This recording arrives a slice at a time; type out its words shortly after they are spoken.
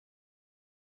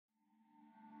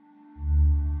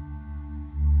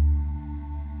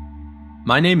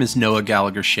My name is Noah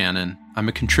Gallagher Shannon. I'm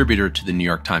a contributor to the New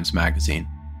York Times Magazine.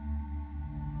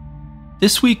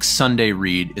 This week's Sunday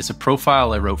Read is a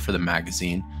profile I wrote for the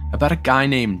magazine about a guy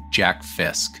named Jack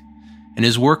Fisk and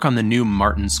his work on the new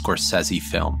Martin Scorsese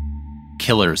film,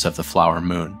 Killers of the Flower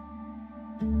Moon.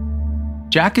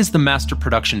 Jack is the master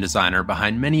production designer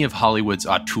behind many of Hollywood's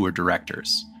auteur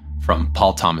directors, from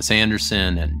Paul Thomas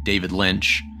Anderson and David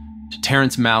Lynch to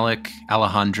Terrence Malick,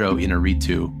 Alejandro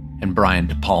Inarritu, and Brian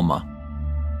De Palma.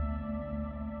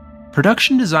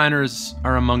 Production designers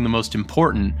are among the most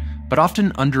important but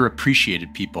often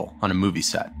underappreciated people on a movie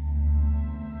set.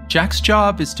 Jack's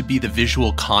job is to be the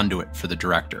visual conduit for the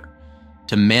director,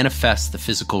 to manifest the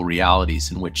physical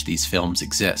realities in which these films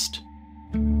exist.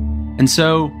 And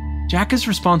so, Jack is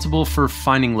responsible for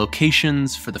finding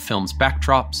locations for the film's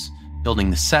backdrops,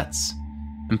 building the sets,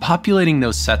 and populating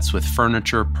those sets with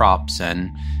furniture, props,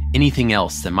 and anything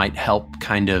else that might help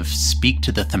kind of speak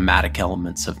to the thematic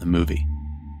elements of the movie.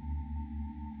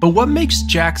 But what makes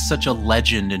Jack such a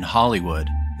legend in Hollywood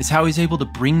is how he's able to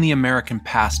bring the American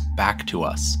past back to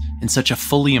us in such a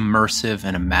fully immersive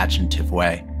and imaginative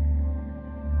way.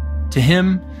 To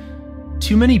him,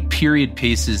 too many period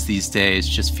pieces these days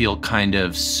just feel kind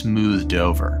of smoothed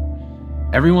over.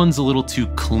 Everyone's a little too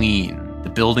clean,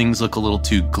 the buildings look a little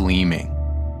too gleaming.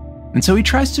 And so he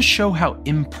tries to show how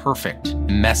imperfect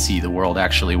and messy the world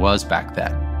actually was back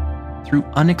then, through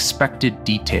unexpected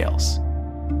details.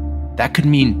 That could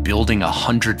mean building a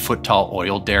 100-foot-tall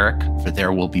oil derrick for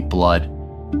There Will Be Blood,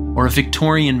 or a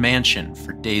Victorian mansion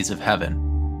for Days of Heaven,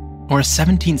 or a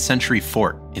 17th century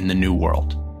fort in the New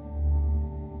World.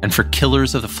 And for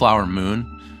Killers of the Flower Moon,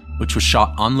 which was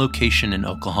shot on location in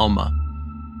Oklahoma,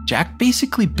 Jack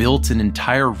basically built an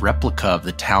entire replica of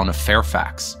the town of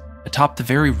Fairfax, atop the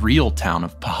very real town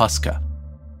of Pawhuska.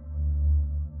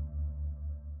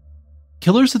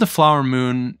 Killers of the Flower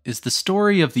Moon is the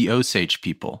story of the Osage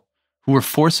people, who were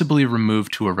forcibly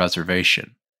removed to a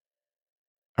reservation.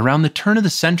 Around the turn of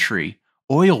the century,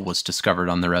 oil was discovered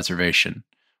on the reservation,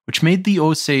 which made the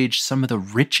Osage some of the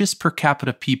richest per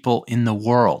capita people in the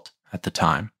world at the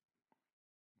time.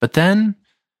 But then,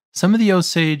 some of the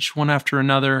Osage, one after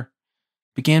another,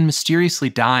 began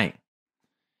mysteriously dying.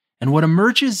 And what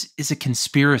emerges is a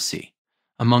conspiracy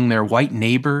among their white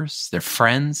neighbors, their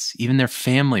friends, even their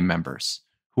family members,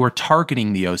 who are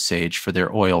targeting the Osage for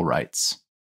their oil rights.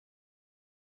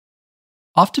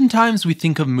 Oftentimes, we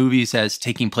think of movies as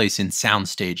taking place in sound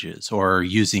stages or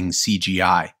using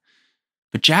CGI.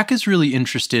 But Jack is really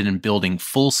interested in building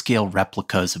full-scale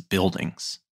replicas of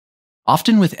buildings,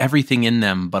 often with everything in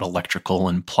them but electrical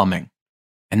and plumbing.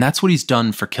 And that's what he's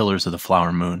done for Killers of the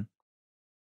Flower Moon.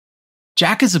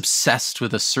 Jack is obsessed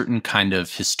with a certain kind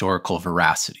of historical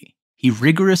veracity. He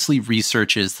rigorously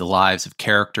researches the lives of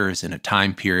characters in a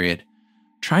time period,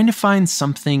 trying to find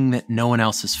something that no one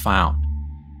else has found.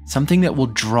 Something that will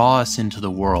draw us into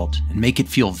the world and make it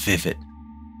feel vivid.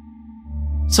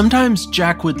 Sometimes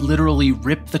Jack would literally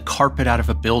rip the carpet out of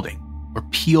a building or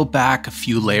peel back a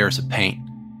few layers of paint,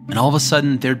 and all of a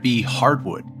sudden there'd be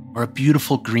hardwood or a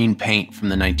beautiful green paint from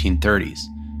the 1930s.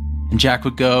 And Jack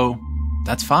would go,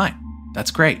 "That's fine.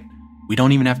 That's great. We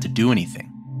don't even have to do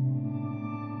anything."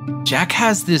 Jack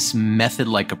has this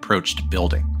method-like approach to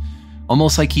building,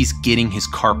 almost like he's getting his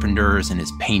carpenters and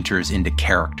his painters into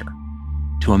character,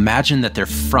 to imagine that they're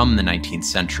from the 19th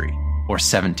century or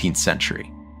 17th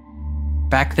century.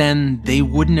 Back then, they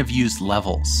wouldn't have used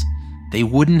levels. They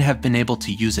wouldn't have been able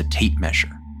to use a tape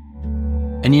measure.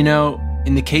 And you know,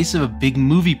 in the case of a big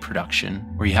movie production,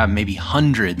 where you have maybe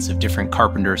hundreds of different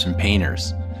carpenters and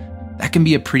painters, that can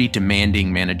be a pretty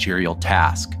demanding managerial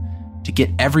task to get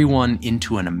everyone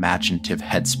into an imaginative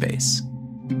headspace.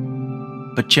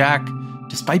 But Jack,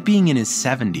 despite being in his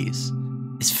 70s,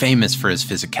 is famous for his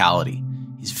physicality.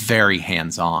 He's very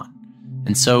hands-on,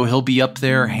 and so he'll be up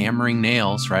there hammering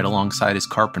nails right alongside his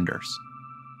carpenters.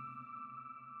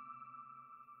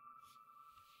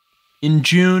 In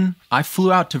June, I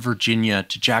flew out to Virginia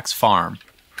to Jack's farm,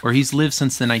 where he's lived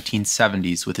since the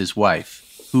 1970s with his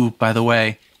wife, who, by the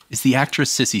way, is the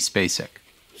actress Sissy Spacek.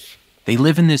 They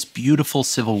live in this beautiful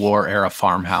Civil War-era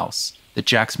farmhouse that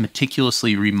Jack's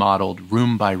meticulously remodeled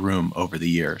room by room over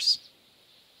the years.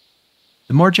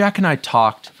 The more Jack and I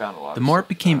talked, the more it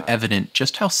became evident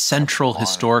just how central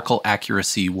historical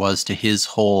accuracy was to his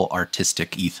whole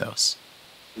artistic ethos.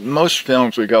 Most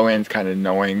films we go in kind of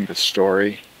knowing the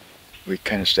story. We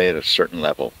kind of stay at a certain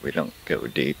level. We don't go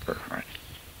deeper. Right?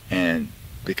 And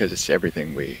because it's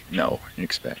everything we know and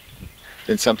expect.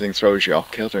 Then something throws you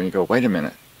off kilter and you go, wait a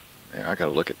minute. I got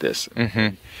to look at this.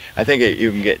 Mm-hmm. I think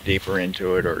you can get deeper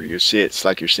into it, or you see it, it's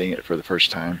like you're seeing it for the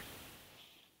first time.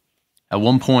 At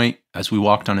one point, as we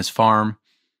walked on his farm,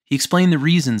 he explained the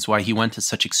reasons why he went to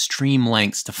such extreme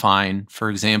lengths to find, for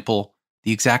example,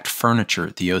 the exact furniture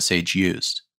the Osage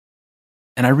used.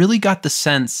 And I really got the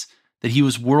sense that he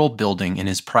was world building in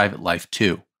his private life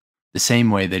too, the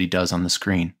same way that he does on the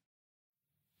screen.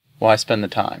 Why spend the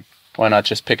time? Why not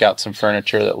just pick out some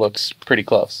furniture that looks pretty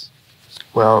close?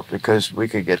 Well, because we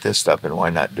could get this stuff, and why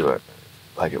not do it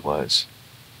like it was?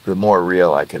 The more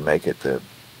real I can make it, the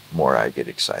more I get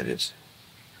excited.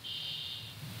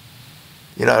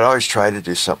 You know, I'd always try to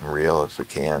do something real if we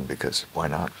can, because why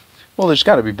not? Well, there's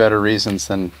got to be better reasons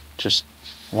than just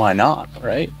why not,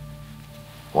 right?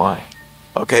 Why?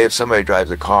 Okay, if somebody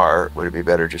drives a car, would it be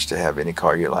better just to have any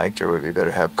car you liked, or would it be better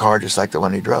to have a car just like the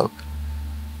one he drove?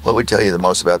 What would tell you the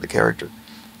most about the character,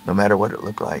 no matter what it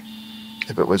looked like?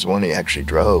 If it was one he actually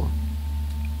drove,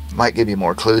 it might give you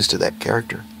more clues to that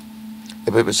character.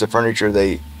 If it was the furniture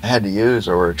they had to use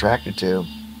or were attracted to,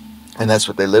 and that's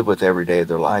what they live with every day of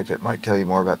their life, it might tell you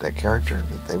more about that character,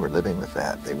 that they were living with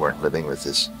that. They weren't living with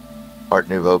this Art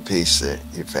Nouveau piece that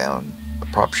you found at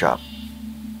a prop shop,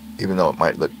 even though it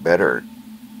might look better.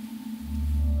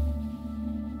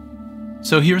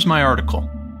 So here's my article,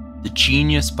 The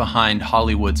Genius Behind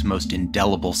Hollywood's Most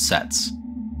Indelible Sets,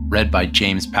 read by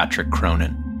James Patrick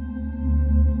Cronin.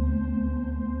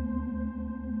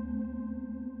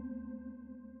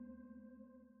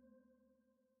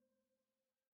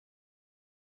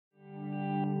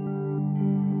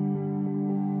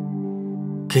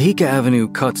 Kihekah Avenue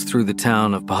cuts through the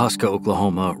town of Pawhuska,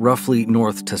 Oklahoma, roughly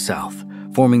north to south,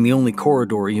 forming the only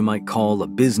corridor you might call a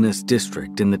business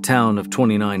district in the town of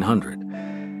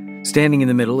 2,900. Standing in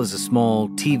the middle is a small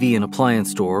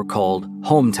TV-and-appliance store called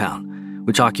Hometown,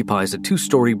 which occupies a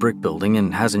 2-story brick building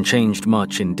and hasn't changed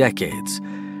much in decades.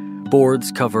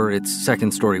 Boards cover its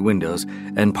second-story windows,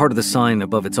 and part of the sign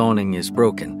above its awning is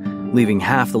broken, leaving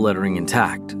half the lettering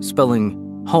intact,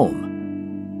 spelling home.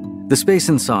 The space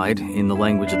inside, in the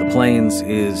language of the plains,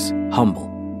 is humble.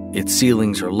 Its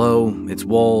ceilings are low, its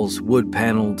walls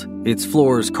wood-paneled, its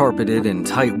floors carpeted in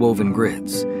tight-woven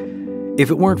grids. If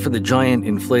it weren't for the giant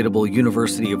inflatable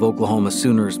University of Oklahoma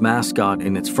Sooners mascot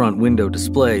in its front window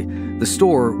display, the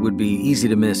store would be easy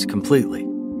to miss completely.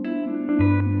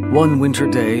 One winter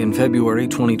day in February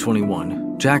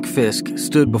 2021, Jack Fisk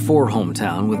stood before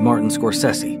Hometown with Martin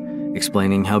Scorsese,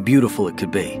 explaining how beautiful it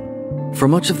could be. For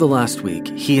much of the last week,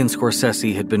 he and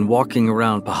Scorsese had been walking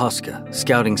around Pawhuska,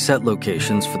 scouting set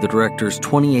locations for the director's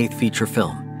 28th feature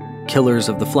film, Killers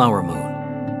of the Flower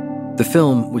Moon. The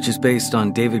film, which is based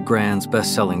on David Grann's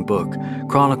best-selling book,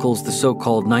 chronicles the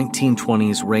so-called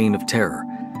 1920s Reign of Terror,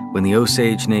 when the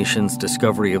Osage Nation's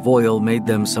discovery of oil made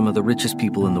them some of the richest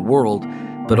people in the world,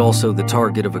 but also the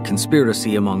target of a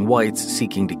conspiracy among whites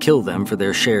seeking to kill them for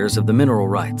their shares of the mineral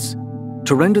rights.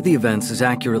 To render the events as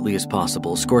accurately as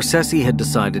possible, Scorsese had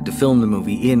decided to film the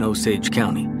movie in Osage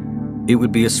County. It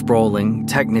would be a sprawling,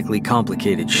 technically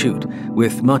complicated shoot,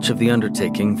 with much of the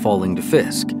undertaking falling to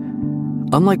Fisk.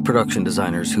 Unlike production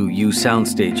designers who use sound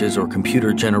stages or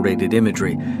computer-generated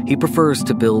imagery, he prefers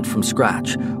to build from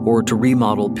scratch or to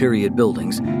remodel period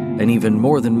buildings, and even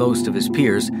more than most of his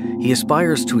peers, he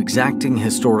aspires to exacting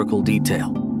historical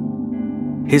detail.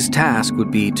 His task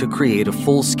would be to create a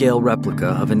full-scale replica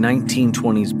of a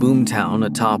 1920s boomtown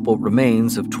atop what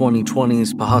remains of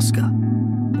 2020's Pawhuska.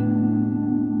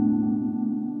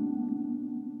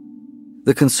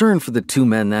 The concern for the two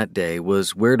men that day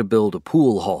was where to build a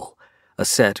pool hall, a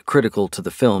set critical to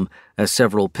the film as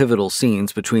several pivotal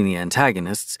scenes between the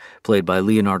antagonists, played by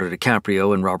Leonardo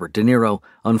DiCaprio and Robert De Niro,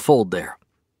 unfold there.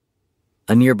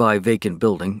 A nearby vacant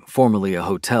building, formerly a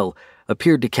hotel,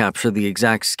 appeared to capture the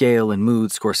exact scale and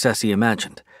mood Scorsese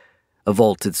imagined, a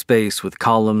vaulted space with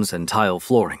columns and tile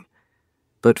flooring.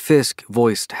 But Fisk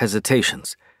voiced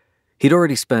hesitations. He'd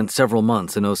already spent several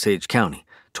months in Osage County,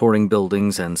 touring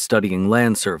buildings and studying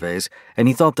land surveys, and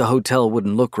he thought the hotel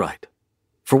wouldn't look right.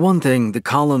 For one thing, the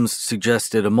columns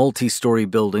suggested a multi-story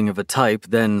building of a type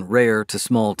then rare to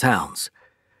small towns.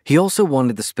 He also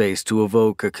wanted the space to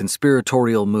evoke a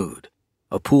conspiratorial mood.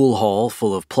 A pool hall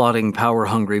full of plotting,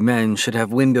 power-hungry men should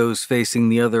have windows facing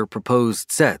the other proposed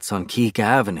sets on Kihekah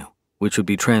Avenue, which would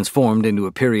be transformed into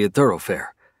a period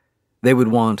thoroughfare. They would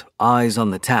want eyes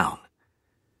on the town.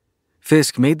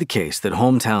 Fisk made the case that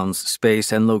Hometown's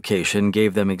space and location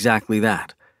gave them exactly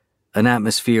that, an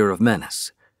atmosphere of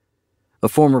menace. A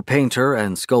former painter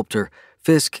and sculptor,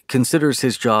 Fisk considers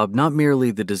his job not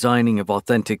merely the designing of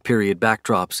authentic period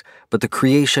backdrops, but the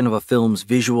creation of a film's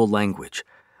visual language,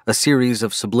 a series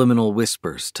of subliminal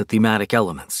whispers to thematic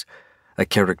elements, a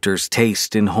character's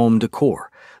taste in home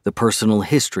decor, the personal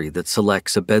history that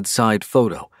selects a bedside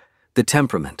photo, the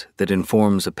temperament that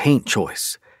informs a paint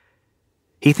choice.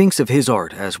 He thinks of his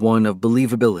art as one of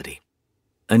believability,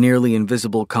 a nearly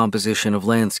invisible composition of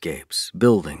landscapes,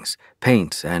 buildings,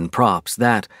 paint, and props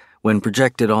that, when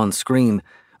projected on screen,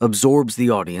 absorbs the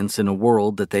audience in a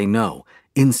world that they know,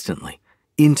 instantly,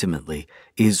 intimately,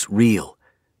 is real,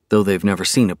 though they've never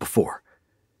seen it before.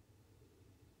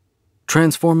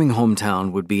 Transforming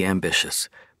Hometown would be ambitious,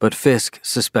 but Fisk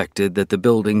suspected that the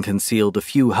building concealed a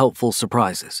few helpful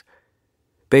surprises.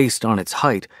 Based on its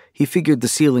height, he figured the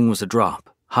ceiling was a drop,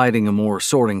 hiding a more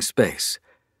soaring space.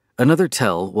 Another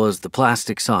tell was the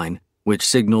plastic sign, which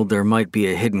signaled there might be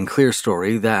a hidden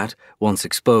clerestory that, once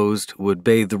exposed, would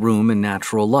bathe the room in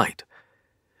natural light.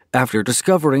 After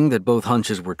discovering that both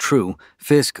hunches were true,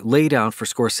 Fisk laid out for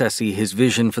Scorsese his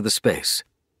vision for the space.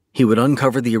 He would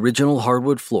uncover the original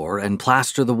hardwood floor and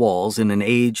plaster the walls in an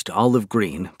aged olive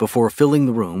green before filling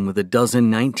the room with a dozen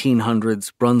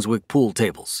 1900s Brunswick pool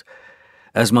tables.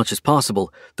 As much as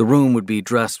possible, the room would be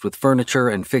dressed with furniture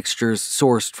and fixtures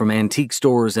sourced from antique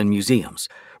stores and museums,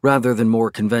 rather than more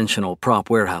conventional prop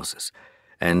warehouses,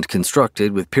 and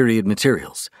constructed with period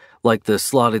materials, like the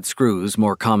slotted screws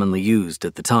more commonly used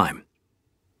at the time.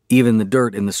 Even the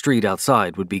dirt in the street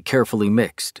outside would be carefully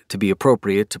mixed to be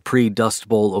appropriate to pre-Dust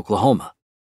Bowl Oklahoma.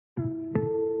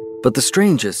 But the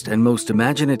strangest and most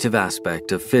imaginative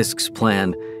aspect of Fisk's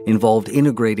plan involved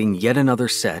integrating yet another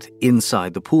set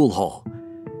inside the pool hall.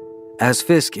 As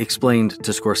Fisk explained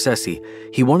to Scorsese,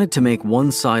 he wanted to make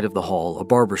one side of the hall a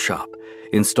barbershop,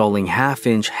 installing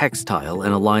half-inch hex tile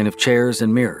and a line of chairs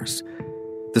and mirrors.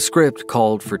 The script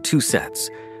called for 2 sets,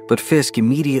 but Fisk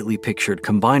immediately pictured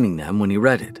combining them when he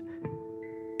read it.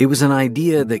 It was an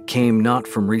idea that came not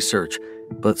from research,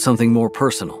 but something more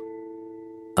personal.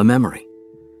 A memory.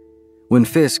 When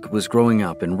Fisk was growing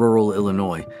up in rural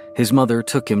Illinois, his mother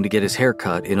took him to get his hair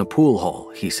cut in a pool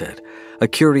hall, he said, a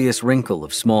curious wrinkle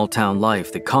of small-town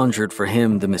life that conjured for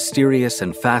him the mysterious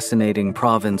and fascinating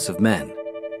province of men.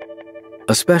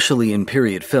 Especially in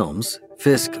period films,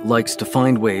 Fisk likes to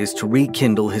find ways to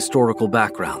rekindle historical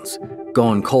backgrounds,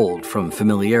 gone cold from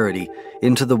familiarity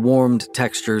into the warmed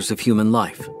textures of human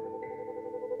life.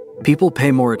 People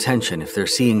pay more attention if they're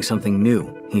seeing something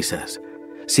new, he says,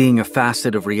 seeing a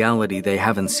facet of reality they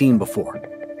haven't seen before.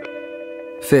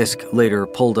 Fisk later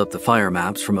pulled up the fire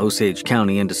maps from Osage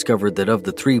County and discovered that of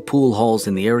the 3 pool halls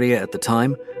in the area at the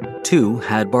time, 2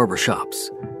 had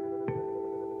barbershops.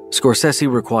 Scorsese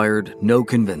required no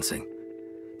convincing.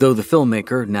 Though the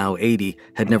filmmaker, now 80,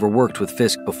 had never worked with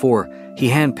Fisk before, he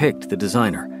handpicked the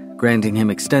designer, granting him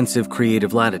extensive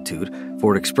creative latitude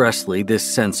for expressly this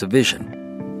sense of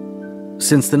vision.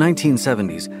 Since the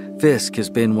 1970s, Fisk has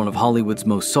been one of Hollywood's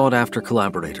most sought-after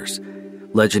collaborators,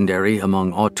 legendary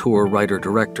among auteur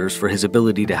writer-directors for his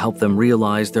ability to help them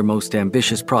realize their most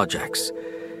ambitious projects.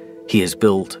 He has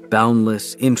built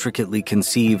boundless, intricately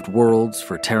conceived worlds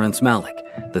for Terrence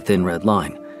Malick, The Thin Red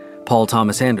Line, Paul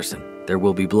Thomas Anderson, There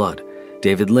Will Be Blood,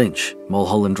 David Lynch,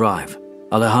 Mulholland Drive,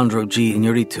 Alejandro G.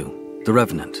 Iñárritu, The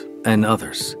Revenant, and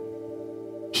others.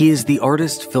 He is the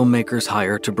artist filmmakers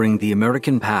hire to bring the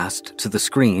American past to the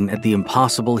screen at the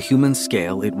impossible human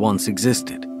scale it once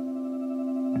existed.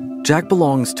 Jack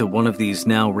belongs to one of these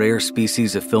now rare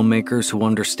species of filmmakers who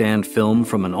understand film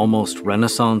from an almost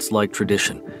Renaissance-like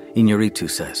tradition, Iñárritu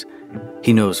says.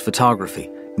 He knows photography,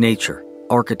 nature,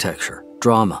 architecture,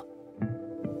 drama.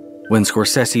 When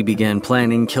Scorsese began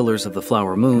planning Killers of the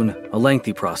Flower Moon, a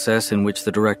lengthy process in which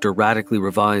the director radically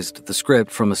revised the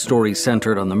script from a story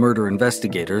centered on the murder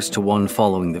investigators to one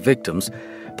following the victims,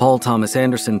 Paul Thomas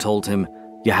Anderson told him,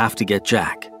 "You have to get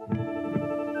Jack."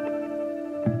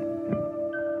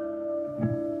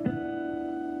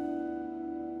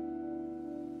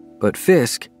 But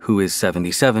Fisk, who is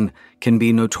 77, can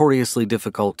be notoriously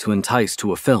difficult to entice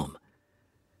to a film.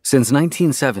 Since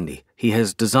 1970, he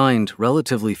has designed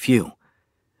relatively few.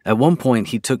 At one point,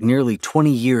 he took nearly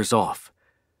 20 years off.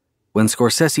 When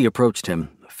Scorsese approached him,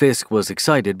 Fisk was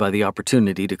excited by the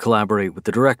opportunity to collaborate with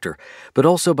the director, but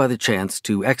also by the chance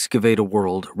to excavate a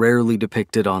world rarely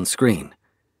depicted on screen.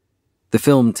 The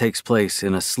film takes place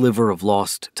in a sliver of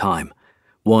lost time,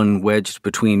 one wedged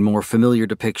between more familiar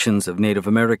depictions of Native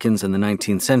Americans in the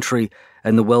 19th century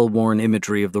and the well-worn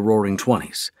imagery of the Roaring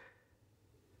Twenties.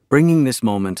 Bringing this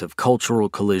moment of cultural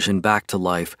collision back to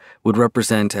life would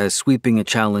represent as sweeping a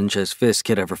challenge as Fisk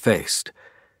had ever faced.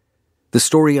 The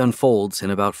story unfolds in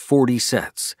about 40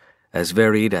 sets, as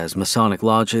varied as Masonic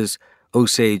lodges,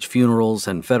 Osage funerals,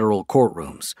 and federal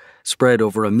courtrooms, spread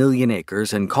over 1 million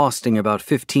acres and costing about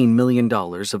 $15 million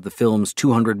of the film's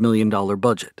 $200 million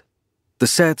budget. The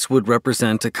sets would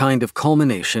represent a kind of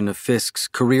culmination of Fisk's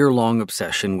career-long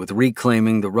obsession with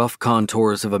reclaiming the rough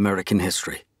contours of American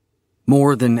history.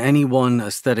 More than any one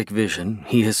aesthetic vision,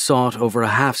 he has sought over a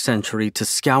half-century to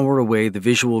scour away the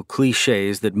visual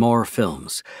clichés that mar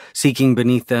films, seeking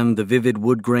beneath them the vivid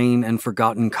wood grain and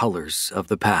forgotten colors of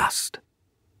the past.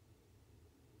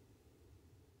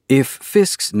 If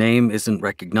Fisk's name isn't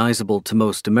recognizable to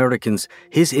most Americans,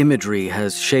 his imagery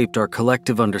has shaped our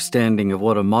collective understanding of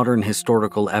what a modern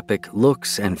historical epic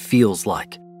looks and feels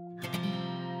like.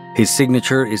 His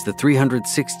signature is the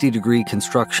 360-degree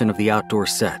construction of the outdoor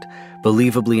set,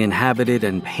 believably inhabited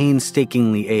and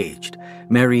painstakingly aged,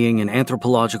 marrying an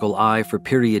anthropological eye for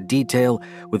period detail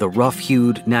with a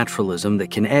rough-hued naturalism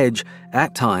that can edge,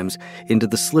 at times, into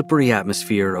the slippery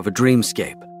atmosphere of a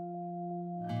dreamscape.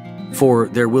 For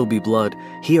There Will Be Blood,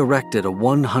 he erected a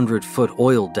 100-foot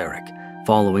oil derrick,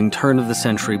 following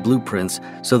turn-of-the-century blueprints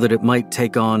so that it might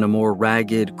take on a more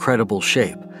ragged, credible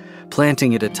shape,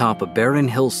 planting it atop a barren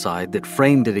hillside that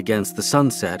framed it against the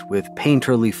sunset with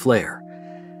painterly flair.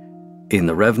 In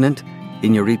The Revenant,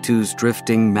 Iñárritu's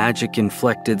drifting,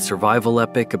 magic-inflected survival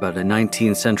epic about a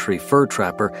 19th century fur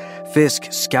trapper,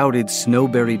 Fisk scouted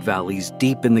snow-buried valleys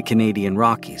deep in the Canadian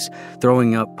Rockies,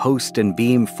 throwing up post and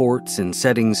beam forts in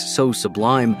settings so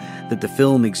sublime that the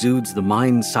film exudes the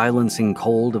mind-silencing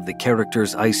cold of the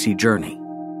character's icy journey.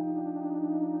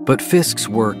 But Fisk's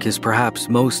work is perhaps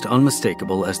most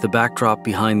unmistakable as the backdrop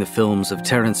behind the films of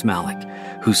Terrence Malick,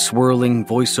 whose swirling,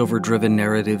 voiceover-driven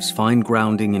narratives find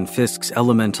grounding in Fisk's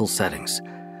elemental settings: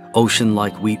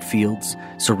 ocean-like wheat fields,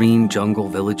 serene jungle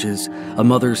villages, a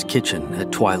mother's kitchen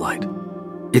at twilight.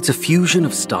 It's a fusion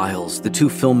of styles the two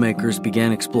filmmakers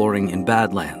began exploring in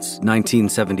Badlands,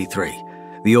 1973,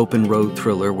 the open-road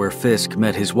thriller where Fisk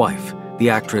met his wife, the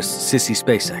actress Sissy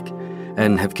Spacek,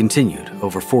 and have continued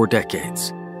over 4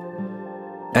 decades.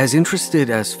 As interested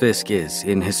as Fisk is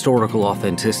in historical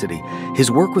authenticity, his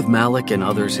work with Malick and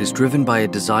others is driven by a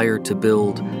desire to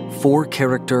build for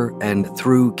character and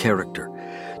through character,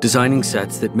 designing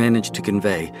sets that manage to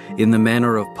convey, in the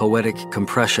manner of poetic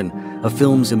compression, a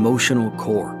film's emotional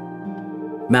core.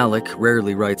 Malick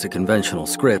rarely writes a conventional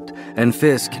script, and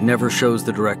Fisk never shows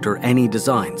the director any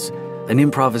designs, an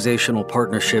improvisational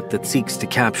partnership that seeks to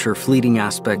capture fleeting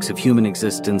aspects of human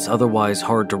existence otherwise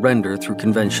hard to render through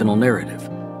conventional narrative.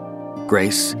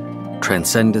 Grace,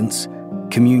 transcendence,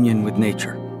 communion with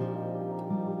nature.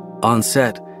 On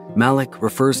set, Malick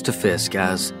refers to Fisk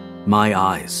as "my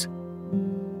eyes."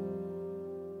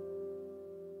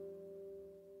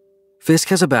 Fisk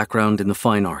has a background in the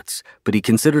fine arts, but he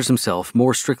considers himself,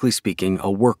 more strictly speaking,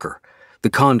 a worker, the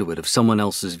conduit of someone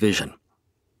else's vision.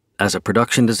 As a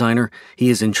production designer, he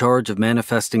is in charge of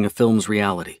manifesting a film's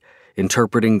reality,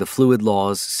 interpreting the fluid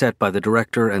laws set by the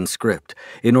director and script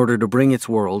in order to bring its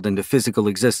world into physical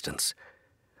existence.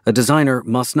 A designer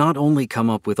must not only come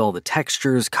up with all the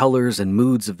textures, colors, and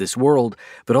moods of this world,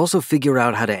 but also figure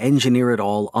out how to engineer it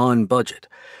all on budget,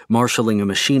 marshalling a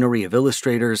machinery of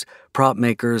illustrators, prop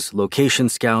makers, location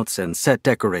scouts, and set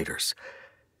decorators.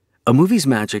 A movie's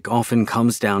magic often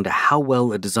comes down to how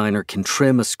well a designer can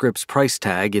trim a script's price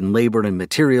tag in labor and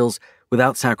materials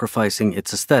without sacrificing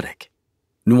its aesthetic.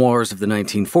 Noirs of the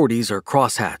 1940s are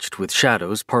crosshatched with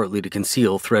shadows partly to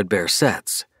conceal threadbare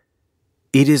sets.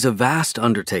 It is a vast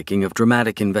undertaking of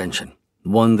dramatic invention,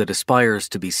 one that aspires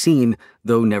to be seen,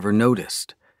 though never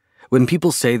noticed. When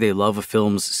people say they love a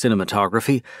film's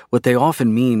cinematography, what they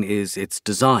often mean is its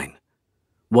design,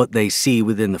 what they see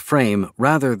within the frame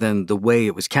rather than the way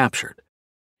it was captured.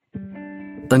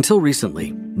 Until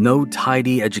recently, no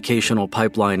tidy educational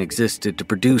pipeline existed to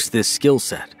produce this skill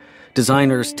set.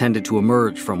 Designers tended to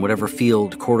emerge from whatever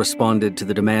field corresponded to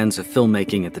the demands of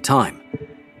filmmaking at the time.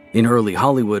 In early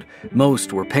Hollywood,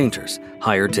 most were painters,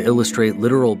 hired to illustrate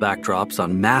literal backdrops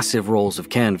on massive rolls of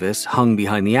canvas hung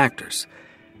behind the actors.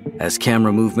 As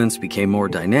camera movements became more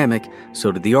dynamic,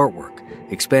 so did the artwork,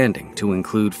 expanding to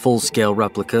include full-scale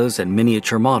replicas and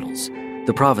miniature models,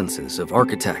 the provinces of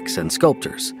architects and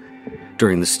sculptors.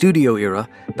 During the studio era,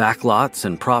 backlots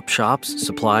and prop shops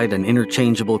supplied an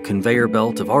interchangeable conveyor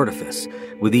belt of artifice,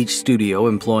 with each studio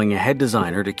employing a head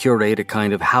designer to curate a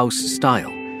kind of house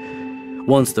style.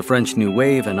 Once the French New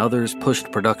Wave and others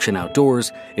pushed production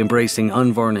outdoors, embracing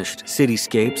unvarnished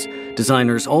cityscapes,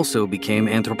 designers also became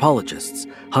anthropologists,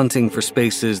 hunting for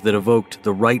spaces that evoked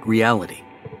the right reality.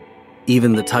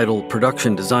 Even the title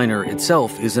production designer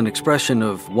itself is an expression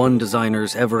of one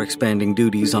designer's ever-expanding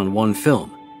duties on one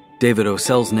film. David O.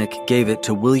 Selznick gave it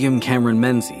to William Cameron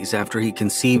Menzies after he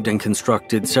conceived and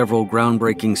constructed several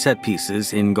groundbreaking set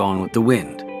pieces in Gone with the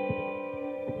Wind.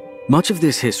 Much of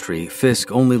this history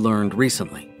Fisk only learned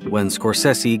recently. when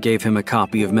Scorsese gave him a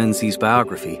copy of Menzies'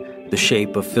 biography, The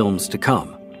Shape of Films to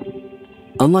Come.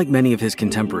 Unlike many of his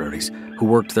contemporaries who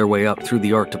worked their way up through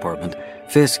the art department,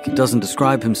 Fisk doesn't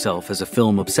describe himself as a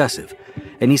film obsessive,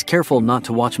 and he's careful not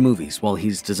to watch movies while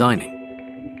he's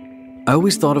designing. I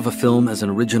always thought of a film as an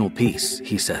original piece,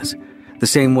 he says. The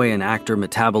same way an actor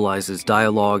metabolizes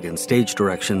dialogue and stage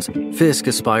directions, Fisk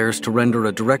aspires to render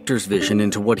a director's vision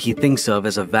into what he thinks of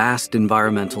as a vast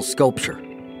environmental sculpture.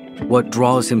 What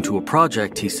draws him to a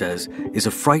project, he says, is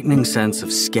a frightening sense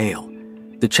of scale,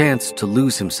 the chance to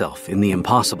lose himself in the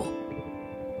impossible.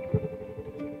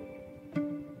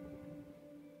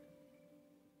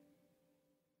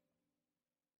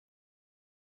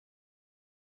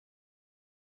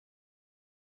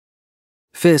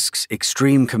 Fisk's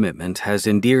extreme commitment has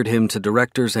endeared him to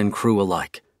directors and crew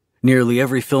alike. Nearly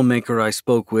every filmmaker I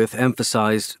spoke with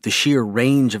emphasized the sheer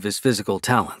range of his physical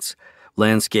talents: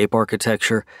 landscape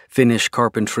architecture, finish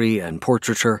carpentry, and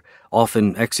portraiture,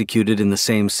 often executed in the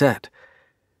same set.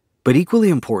 But equally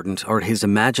important are his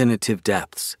imaginative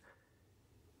depths.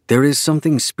 There is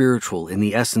something spiritual in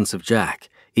the essence of Jack,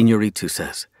 Iñárritu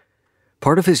says.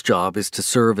 Part of his job is to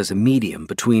serve as a medium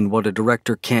between what a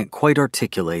director can't quite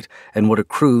articulate and what a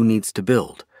crew needs to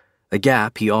build, a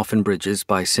gap he often bridges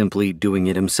by simply doing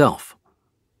it himself.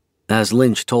 As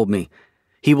Lynch told me,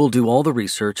 he will do all the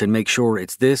research and make sure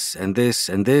it's this and this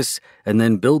and this, and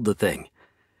then build the thing.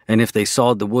 And if they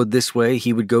sawed the wood this way,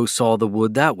 he would go saw the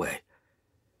wood that way.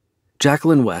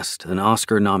 Jacqueline West, an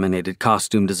Oscar-nominated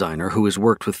costume designer who has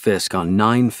worked with Fisk on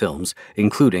 9 films,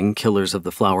 including Killers of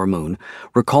the Flower Moon,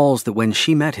 recalls that when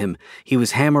she met him, he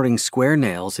was hammering square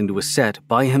nails into a set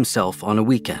by himself on a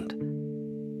weekend.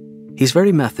 He's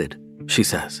very method, she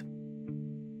says.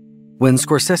 When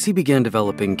Scorsese began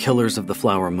developing Killers of the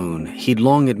Flower Moon, he'd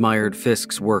long admired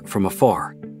Fisk's work from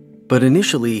afar. But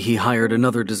initially, he hired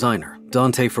another designer,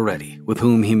 Dante Ferretti, with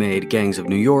whom he made Gangs of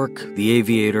New York, The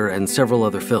Aviator, and several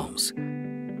other films.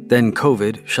 Then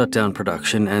COVID shut down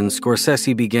production, and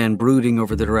Scorsese began brooding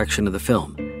over the direction of the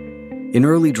film. In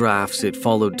early drafts, it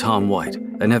followed Tom White,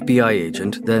 an FBI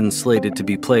agent then slated to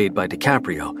be played by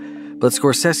DiCaprio, but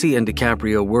Scorsese and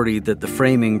DiCaprio worried that the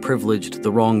framing privileged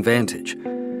the wrong vantage.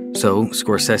 So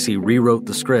Scorsese rewrote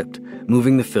the script,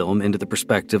 moving the film into the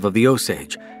perspective of the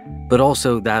Osage, but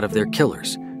also that of their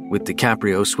killers, with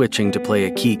DiCaprio switching to play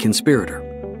a key conspirator.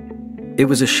 It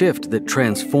was a shift that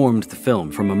transformed the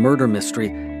film from a murder mystery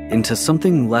into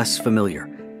something less familiar,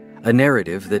 a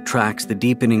narrative that tracks the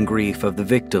deepening grief of the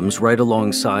victims right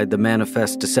alongside the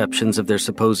manifest deceptions of their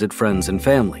supposed friends and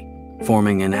family,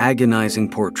 forming an agonizing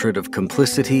portrait of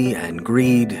complicity and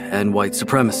greed and white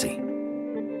supremacy.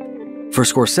 For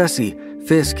Scorsese,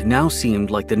 Fisk now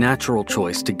seemed like the natural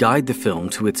choice to guide the film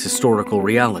to its historical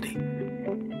reality.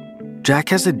 Jack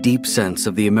has a deep sense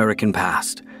of the American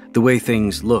past, the way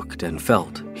things looked and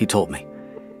felt, he told me.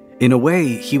 In a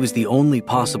way, he was the only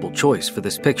possible choice for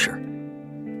this picture.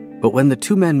 But when the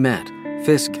two men met,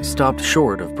 Fisk stopped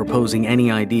short of proposing any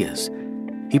ideas.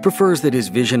 He prefers that his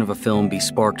vision of a film be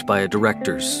sparked by a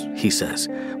director's, he says,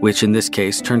 which in this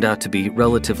case turned out to be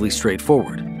relatively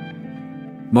straightforward.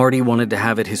 Marty wanted to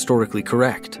have it historically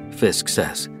correct, Fisk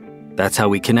says. That's how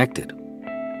we connected.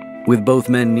 With both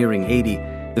men nearing 80,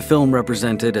 the film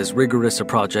represented as rigorous a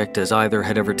project as either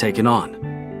had ever taken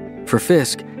on. For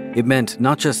Fisk, it meant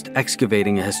not just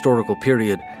excavating a historical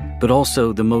period, but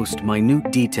also the most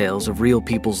minute details of real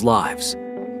people's lives.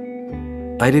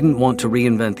 I didn't want to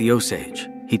reinvent the Osage,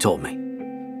 he told me.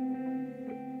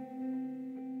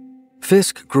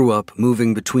 Fisk grew up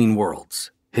moving between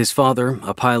worlds. His father,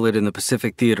 a pilot in the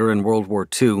Pacific Theater in World War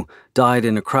II, died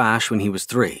in a crash when he was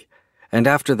 3, and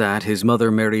after that his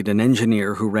mother married an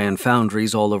engineer who ran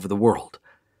foundries all over the world.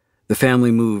 The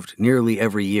family moved nearly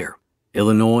every year: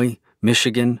 Illinois,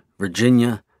 Michigan,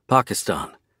 Virginia,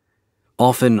 Pakistan.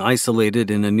 Often isolated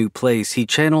in a new place, he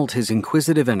channeled his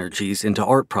inquisitive energies into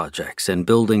art projects and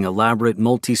building elaborate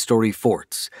multi-story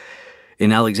forts.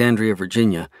 In Alexandria,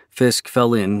 Virginia, Fisk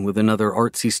fell in with another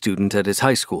artsy student at his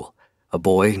high school, a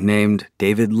boy named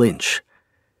David Lynch.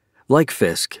 Like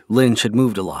Fisk, Lynch had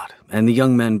moved a lot, and the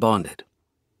young men bonded.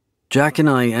 Jack and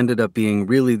I ended up being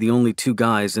really the only 2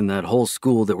 guys in that whole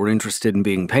school that were interested in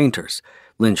being painters,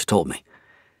 Lynch told me.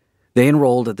 They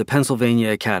enrolled at the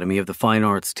Pennsylvania Academy of the Fine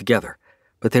Arts together,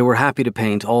 but they were happy to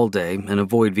paint all day and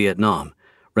avoid Vietnam,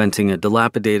 renting a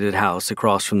dilapidated house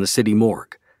across from the city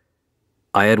morgue.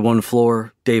 I had 1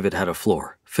 floor, David had a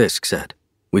floor, Fisk said.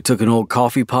 We took an old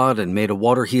coffee pot and made a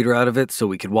water heater out of it so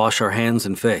we could wash our hands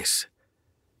and face.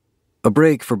 A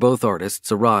break for both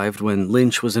artists arrived when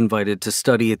Lynch was invited to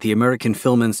study at the American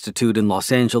Film Institute in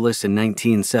Los Angeles in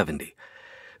 1970.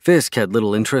 Fisk had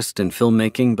little interest in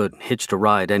filmmaking but hitched a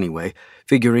ride anyway,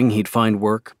 figuring he'd find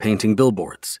work painting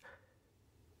billboards.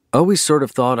 "I always sort of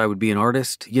thought I would be an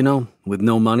artist, with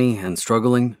no money and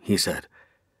struggling," he said.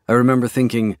 "I remember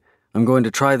thinking, I'm going to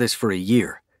try this for a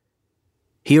year."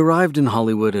 He arrived in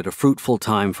Hollywood at a fruitful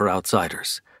time for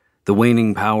outsiders. The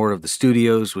waning power of the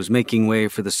studios was making way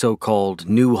for the so-called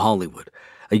New Hollywood,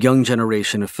 a young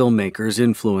generation of filmmakers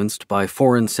influenced by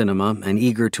foreign cinema and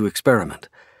eager to experiment.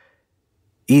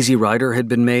 Easy Rider had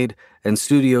been made, and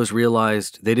studios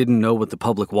realized they didn't know what the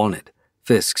public wanted,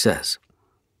 Fisk says.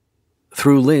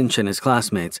 Through Lynch and his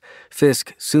classmates,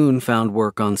 Fisk soon found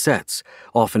work on sets,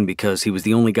 often because he was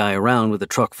the only guy around with a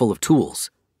truck full of tools.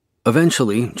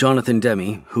 Eventually, Jonathan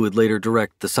Demme, who would later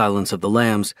direct The Silence of the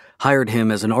Lambs, hired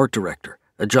him as an art director,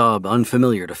 a job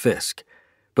unfamiliar to Fisk.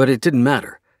 But it didn't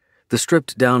matter. The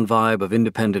stripped-down vibe of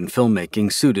independent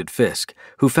filmmaking suited Fisk,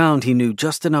 who found he knew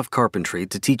just enough carpentry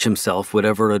to teach himself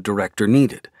whatever a director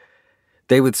needed.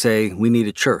 They would say, "We need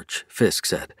a church," Fisk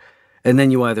said, "and then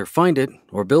you either find it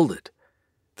or build it."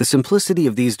 The simplicity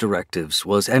of these directives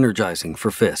was energizing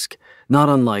for Fisk, not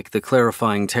unlike the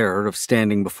clarifying terror of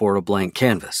standing before a blank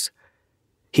canvas.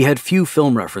 He had few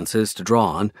film references to draw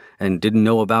on and didn't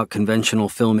know about conventional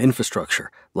film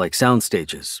infrastructure, like sound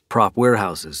stages, prop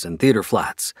warehouses, and theater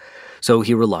flats, so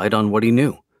he relied on what he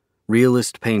knew: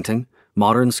 realist painting,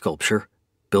 modern sculpture,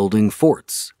 building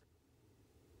forts.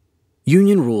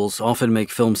 Union rules often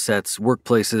make film sets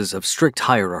workplaces of strict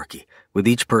hierarchy, with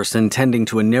each person tending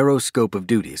to a narrow scope of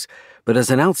duties, but as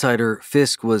an outsider,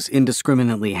 Fisk was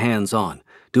indiscriminately hands-on,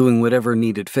 doing whatever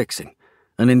needed fixing,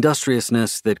 an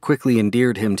industriousness that quickly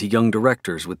endeared him to young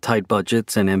directors with tight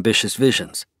budgets and ambitious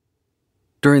visions.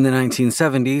 During the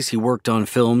 1970s, he worked on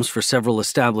films for several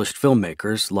established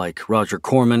filmmakers like Roger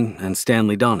Corman and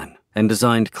Stanley Donen, and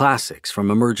designed classics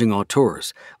from emerging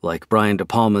auteurs like Brian De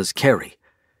Palma's Carrie.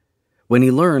 When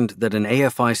he learned that an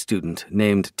AFI student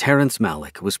named Terrence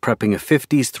Malick was prepping a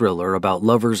 50s thriller about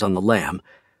lovers on the lam,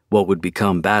 what would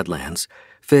become Badlands,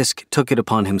 Fisk took it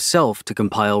upon himself to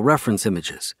compile reference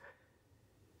images.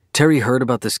 Terry heard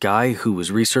about this guy who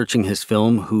was researching his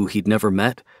film who he'd never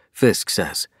met, Fisk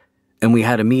says, and we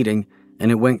had a meeting,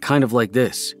 and it went kind of like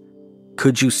this: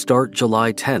 "Could you start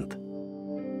July 10th?"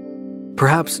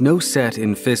 Perhaps no set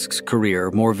in Fisk's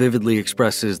career more vividly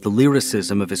expresses the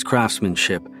lyricism of his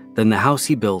craftsmanship than the house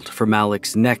he built for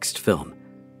Malick's next film,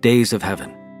 Days of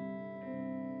Heaven.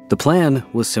 The plan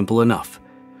was simple enough.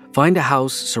 Find a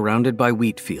house surrounded by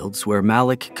wheat fields where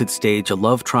Malick could stage a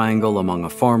love triangle among a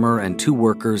farmer and two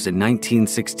workers in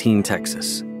 1916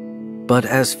 Texas. But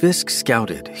as Fisk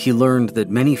scouted, he learned that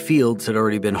many fields had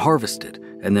already been harvested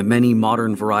and that many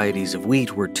modern varieties of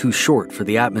wheat were too short for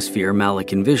the atmosphere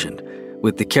Malick envisioned,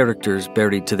 with the characters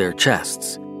buried to their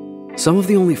chests. Some of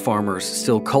the only farmers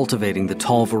still cultivating the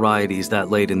tall varieties that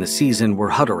late in the season were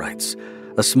Hutterites,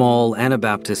 a small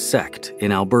Anabaptist sect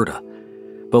in Alberta.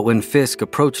 But when Fisk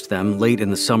approached them late in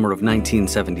the summer of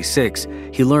 1976,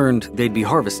 he learned they'd be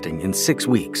harvesting in 6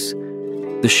 weeks.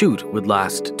 The shoot would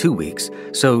last 2 weeks,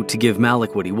 so to give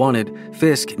Malick what he wanted,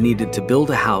 Fisk needed to build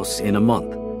a house in a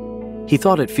month. He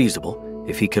thought it feasible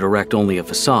if he could erect only a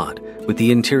facade, with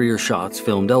the interior shots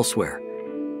filmed elsewhere.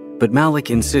 But Malick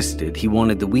insisted he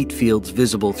wanted the wheat fields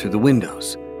visible through the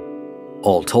windows.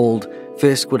 All told,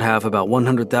 Fisk would have about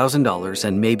 $100,000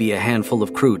 and maybe a handful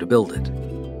of crew to build it.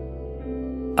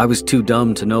 "I was too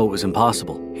dumb to know it was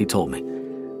impossible," he told me.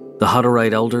 "The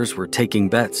Hutterite elders were taking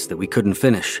bets that we couldn't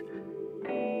finish."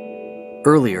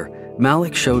 Earlier,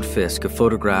 Malick showed Fisk a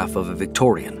photograph of a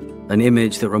Victorian, an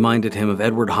image that reminded him of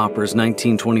Edward Hopper's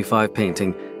 1925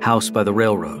 painting, House by the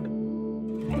Railroad.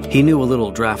 He knew a little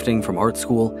drafting from art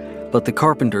school, but the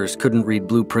carpenters couldn't read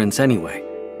blueprints anyway.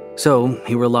 So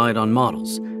he relied on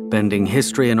models, bending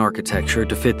history and architecture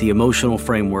to fit the emotional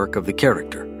framework of the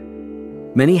character.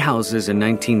 Many houses in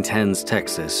 1910s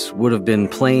Texas would have been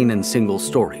plain and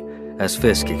single-story, as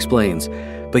Fisk explains,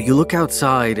 but you look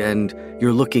outside and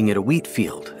you're looking at a wheat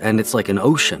field, and it's like an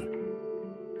ocean.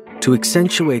 To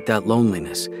accentuate that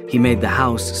loneliness, he made the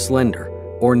house slender,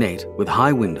 ornate, with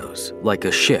high windows, like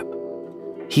a ship.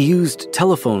 He used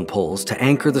telephone poles to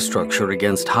anchor the structure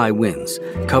against high winds,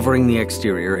 covering the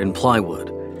exterior in plywood.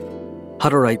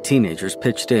 Hutterite teenagers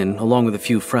pitched in, along with a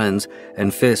few friends,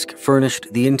 and Fisk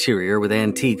furnished the interior with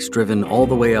antiques driven all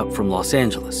the way up from Los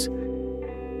Angeles.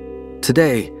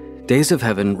 Today, Days of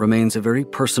Heaven remains a very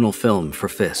personal film for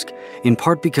Fisk, in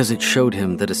part because it showed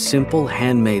him that a simple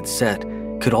handmade set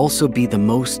could also be the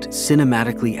most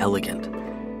cinematically elegant.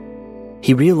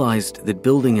 He realized that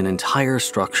building an entire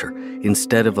structure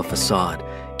instead of a facade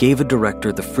gave a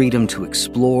director the freedom to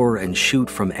explore and shoot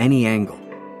from any angle.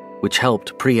 which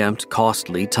helped preempt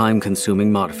costly,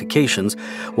 time-consuming modifications,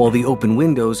 while the open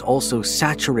windows also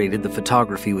saturated the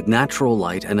photography with natural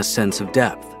light and a sense of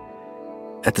depth.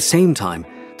 At the same time,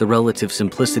 the relative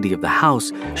simplicity of the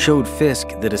house showed Fisk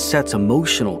that a set's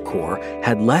emotional core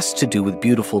had less to do with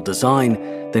beautiful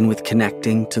design than with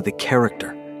connecting to the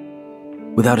character.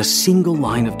 Without a single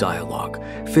line of dialogue,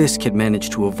 Fisk had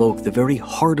managed to evoke the very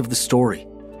heart of the story.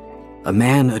 A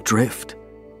man adrift,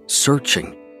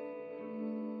 searching.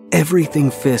 Everything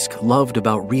Fisk loved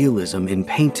about realism in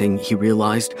painting, he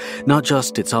realized, not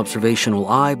just its observational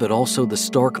eye, but also the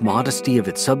stark modesty of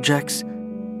its subjects,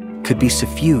 could be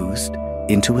suffused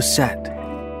into a set.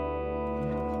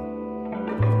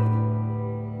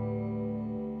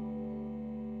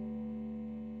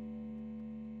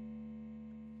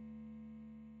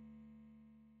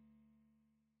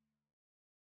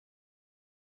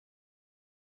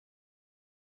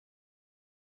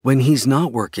 When he's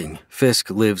not working, Fisk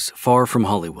lives far from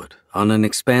Hollywood, on an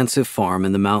expansive farm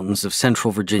in the mountains of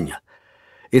central Virginia.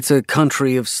 It's a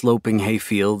country of sloping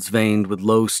hayfields veined with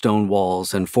low stone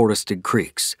walls and forested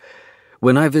creeks.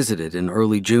 When I visited in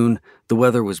early June, the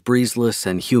weather was breezeless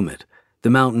and humid, the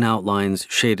mountain outlines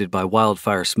shaded by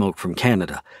wildfire smoke from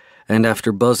Canada, and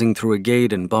after buzzing through a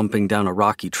gate and bumping down a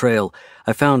rocky trail,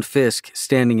 I found Fisk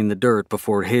standing in the dirt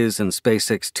before his and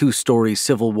SpaceX's two-story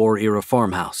Civil War-era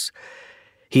farmhouse.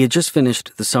 He had just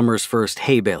finished the summer's first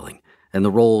hay baling, and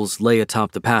the rolls lay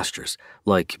atop the pastures,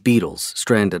 like beetles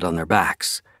stranded on their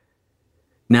backs.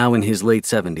 Now in his late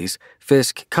 70s,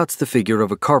 Fisk cuts the figure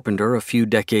of a carpenter a few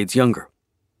decades younger.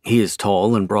 He is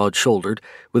tall and broad-shouldered,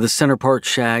 with a center-part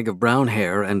shag of brown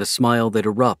hair and a smile that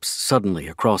erupts suddenly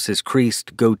across his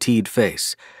creased, goateed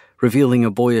face, revealing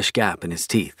a boyish gap in his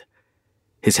teeth.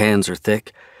 His hands are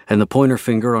thick, and the pointer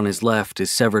finger on his left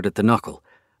is severed at the knuckle,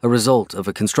 a result of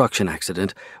a construction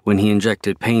accident when he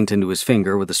injected paint into his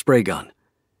finger with a spray gun.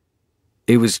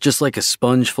 "It was just like a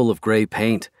sponge full of gray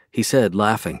paint," he said,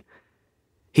 laughing.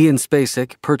 He and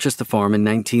Spacek purchased the farm in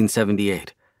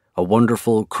 1978. A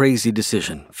wonderful, crazy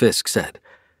decision, Fisk said.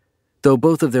 Though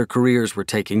both of their careers were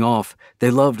taking off,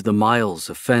 they loved the miles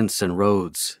of fence and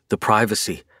roads, the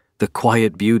privacy, the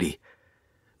quiet beauty.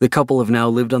 The couple have now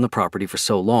lived on the property for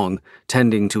so long,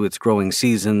 tending to its growing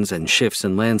seasons and shifts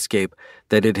in landscape,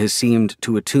 that it has seemed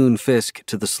to attune Fisk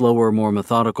to the slower, more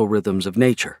methodical rhythms of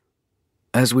nature.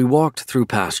 As we walked through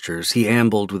pastures, he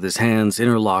ambled with his hands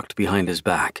interlocked behind his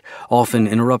back, often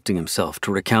interrupting himself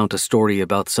to recount a story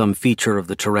about some feature of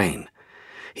the terrain.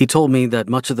 He told me that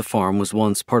much of the farm was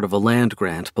once part of a land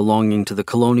grant belonging to the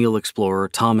colonial explorer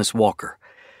Thomas Walker.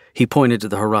 He pointed to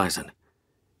the horizon.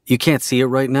 "You can't see it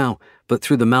right now, but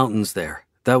through the mountains there,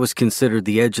 that was considered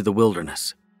the edge of the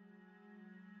wilderness."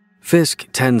 Fisk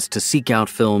tends to seek out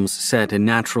films set in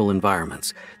natural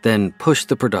environments, then push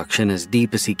the production as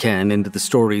deep as he can into the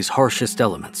story's harshest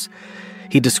elements.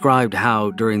 He described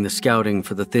how, during the scouting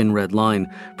for the Thin Red Line,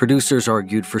 producers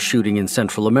argued for shooting in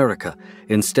Central America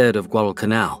instead of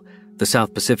Guadalcanal, the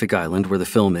South Pacific island where the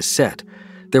film is set.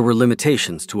 There were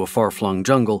limitations to a far-flung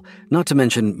jungle, not to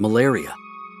mention malaria.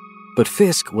 But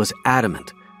Fisk was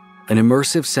adamant. An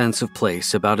immersive sense of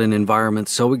place about an environment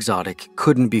so exotic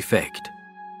couldn't be faked.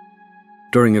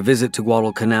 During a visit to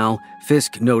Guadalcanal,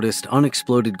 Fisk noticed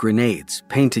unexploded grenades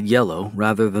painted yellow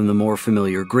rather than the more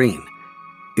familiar green.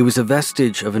 It was a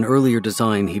vestige of an earlier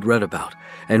design he'd read about,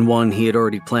 and one he had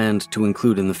already planned to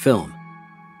include in the film.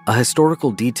 A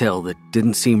historical detail that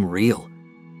didn't seem real.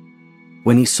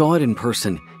 When he saw it in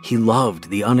person, he loved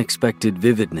the unexpected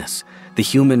vividness, the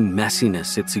human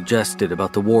messiness it suggested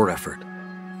about the war effort.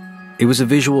 It was a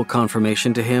visual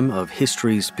confirmation to him of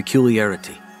history's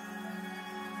peculiarity.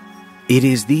 It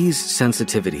is these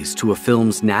sensitivities to a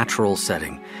film's natural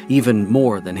setting, even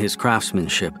more than his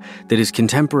craftsmanship, that his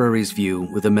contemporaries view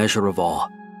with a measure of awe.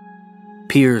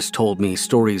 Peers told me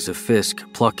stories of Fisk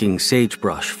plucking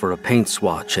sagebrush for a paint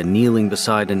swatch and kneeling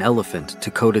beside an elephant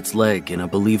to coat its leg in a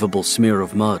believable smear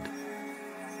of mud.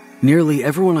 Nearly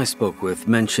everyone I spoke with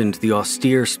mentioned the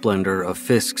austere splendor of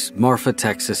Fisk's Marfa,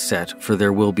 Texas set for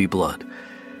There Will Be Blood.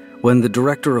 When the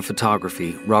director of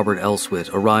photography, Robert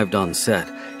Elswit, arrived on set,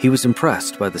 he was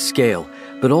impressed by the scale,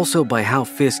 but also by how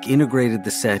Fisk integrated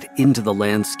the set into the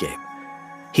landscape.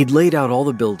 He'd laid out all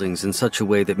the buildings in such a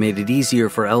way that made it easier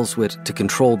for Elswit to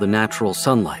control the natural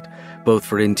sunlight, both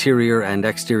for interior and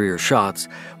exterior shots,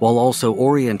 while also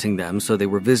orienting them so they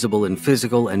were visible in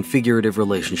physical and figurative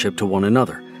relationship to one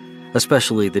another,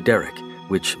 especially the derrick,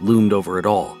 which loomed over it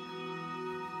all.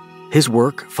 His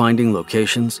work finding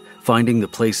locations, finding the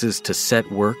places to set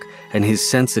work, and his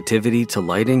sensitivity to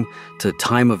lighting, to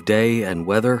time of day and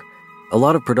weather, a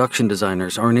lot of production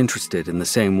designers aren't interested in the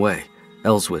same way,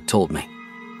 Elswit told me.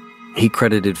 He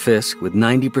credited Fisk with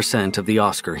 90% of the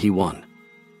Oscar he won.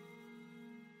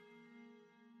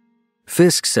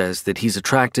 Fisk says that he's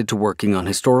attracted to working on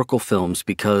historical films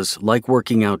because, like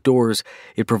working outdoors,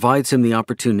 it provides him the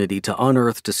opportunity to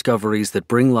unearth discoveries that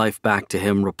bring life back to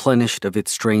him replenished of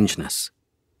its strangeness.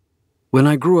 When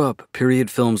I grew up,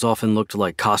 period films often looked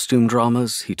like costume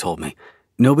dramas, he told me.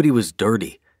 Nobody was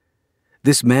dirty.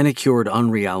 This manicured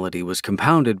unreality was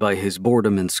compounded by his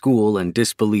boredom in school and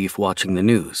disbelief watching the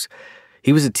news.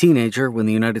 He was a teenager when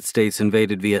the United States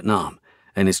invaded Vietnam,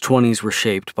 and his 20s were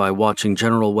shaped by watching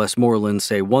General Westmoreland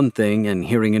say one thing and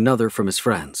hearing another from his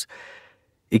friends.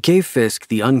 It gave Fisk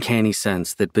the uncanny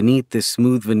sense that beneath this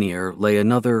smooth veneer lay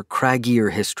another,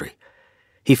 craggier history.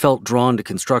 He felt drawn to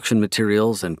construction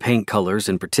materials and paint colors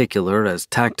in particular as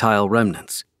tactile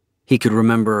remnants. He could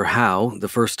remember how, the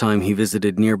first time he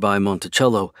visited nearby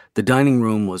Monticello, the dining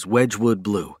room was Wedgwood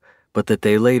blue, but that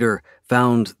they later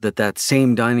found that that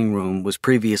same dining room was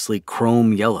previously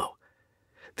chrome yellow.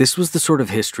 This was the sort of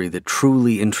history that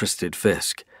truly interested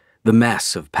Fisk, the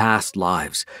mess of past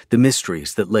lives, the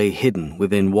mysteries that lay hidden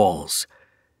within walls.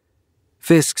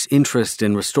 Fisk's interest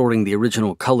in restoring the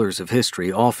original colors of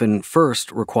history often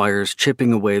first requires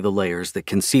chipping away the layers that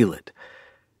conceal it.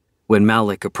 When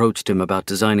Malick approached him about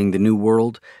designing The New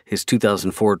World, his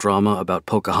 2004 drama about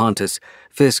Pocahontas,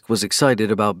 Fisk was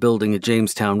excited about building a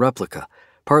Jamestown replica,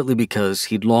 partly because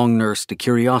he'd long nursed a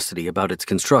curiosity about its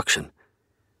construction.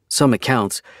 Some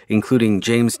accounts, including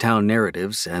Jamestown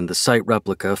narratives and the site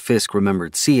replica Fisk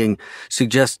remembered seeing,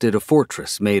 suggested a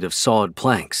fortress made of sawed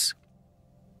planks.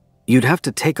 "You'd have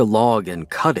to take a log and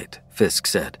cut it," Fisk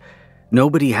said.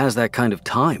 "Nobody has that kind of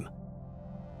time."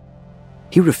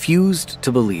 He refused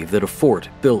to believe that a fort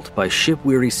built by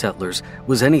ship-weary settlers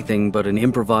was anything but an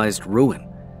improvised ruin.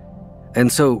 And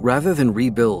so, rather than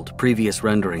rebuild previous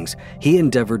renderings, he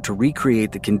endeavored to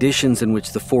recreate the conditions in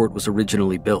which the fort was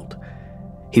originally built.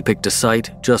 He picked a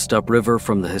site just upriver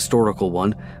from the historical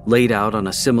one, laid out on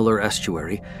a similar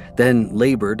estuary, then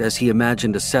labored as he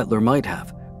imagined a settler might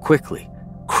have, quickly,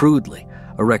 crudely,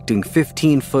 erecting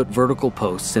 15-foot vertical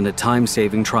posts in a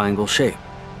time-saving triangle shape.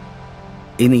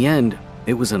 In the end,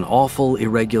 it was an awful,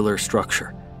 irregular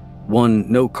structure,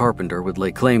 one no carpenter would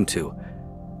lay claim to.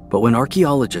 But when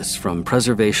archaeologists from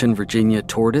Preservation, Virginia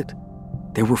toured it,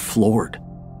 they were floored.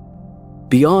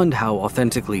 Beyond how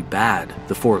authentically bad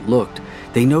the fort looked,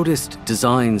 they noticed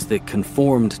designs that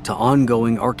conformed to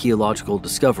ongoing archaeological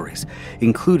discoveries,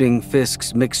 including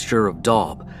Fisk's mixture of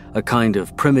daub, a kind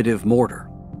of primitive mortar.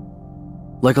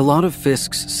 Like a lot of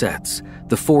Fisk's sets,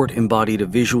 the fort embodied a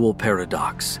visual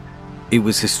paradox. It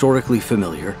was historically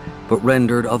familiar, but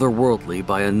rendered otherworldly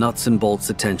by a nuts-and-bolts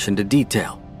attention to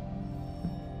detail.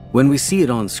 When we see it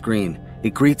on screen,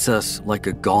 it greets us like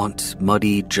a gaunt,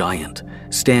 muddy giant,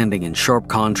 standing in sharp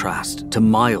contrast to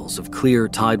miles of clear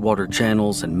tidewater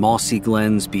channels and mossy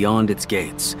glens beyond its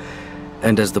gates.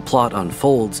 And as the plot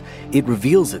unfolds, it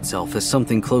reveals itself as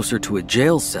something closer to a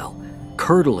jail cell,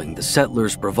 curdling the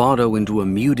settler's bravado into a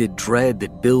muted dread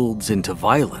that builds into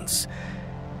violence.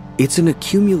 It's an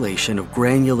accumulation of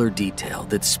granular detail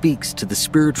that speaks to the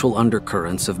spiritual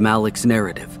undercurrents of Malick's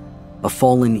narrative, a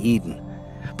fallen Eden,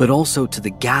 but also to the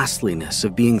ghastliness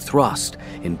of being thrust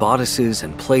in bodices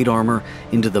and plate armor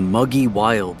into the muggy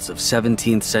wilds of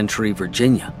 17th century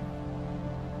Virginia.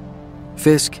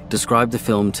 Fisk described the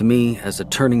film to me as a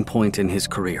turning point in his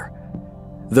career.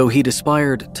 Though he'd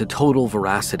aspired to total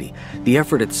veracity, the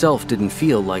effort itself didn't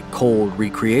feel like cold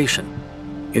recreation.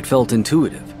 It felt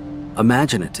intuitive,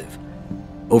 imaginative.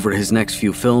 Over his next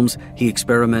few films, he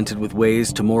experimented with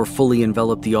ways to more fully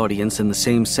envelop the audience in the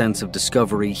same sense of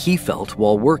discovery he felt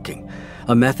while working,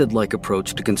 a method-like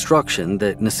approach to construction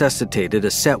that necessitated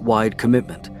a set-wide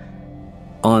commitment.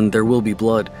 On There Will Be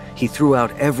Blood, he threw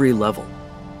out every level.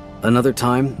 Another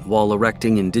time, while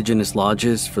erecting indigenous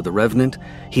lodges for the Revenant,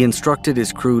 he instructed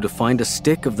his crew to find a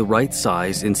stick of the right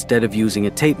size instead of using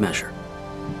a tape measure.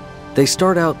 "They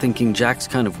start out thinking Jack's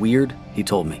kind of weird," he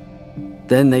told me.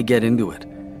 "Then they get into it.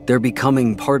 They're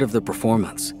becoming part of the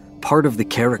performance, part of the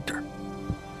character."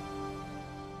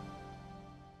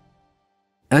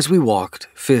 As we walked,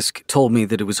 Fisk told me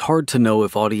that it was hard to know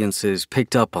if audiences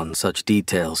picked up on such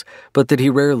details, but that he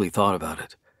rarely thought about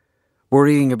it.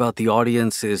 "Worrying about the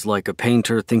audience is like a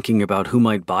painter thinking about who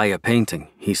might buy a painting,"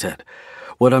 he said.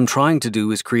 "What I'm trying to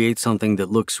do is create something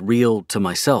that looks real to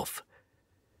myself."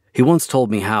 He once told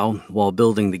me how, while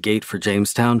building the gate for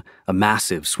Jamestown, a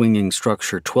massive swinging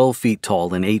structure 12 feet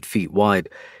tall and 8 feet wide,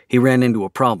 he ran into a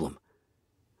problem.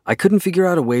 "I couldn't figure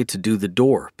out a way to do the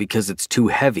door because it's too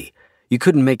heavy. You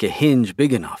couldn't make a hinge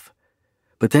big enough."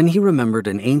 But then he remembered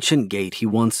an ancient gate he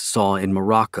once saw in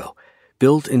Morocco,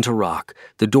 Built into rock,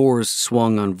 the doors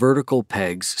swung on vertical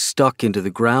pegs stuck into the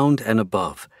ground and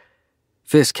above.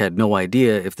 Fisk had no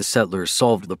idea if the settlers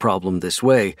solved the problem this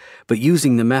way, but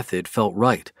using the method felt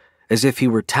right, as if he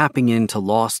were tapping into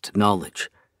lost knowledge.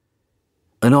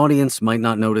 An audience might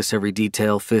not notice every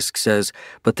detail, Fisk says,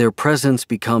 but their presence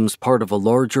becomes part of a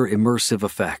larger immersive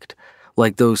effect,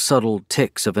 like those subtle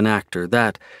tics of an actor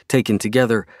that, taken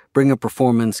together, bring a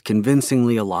performance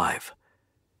convincingly alive.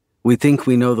 We think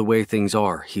we know the way things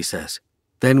are, he says.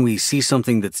 Then we see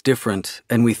something that's different,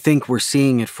 and we think we're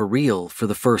seeing it for real for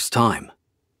the first time.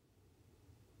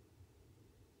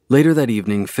 Later that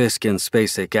evening, Fisk and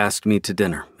Spacek asked me to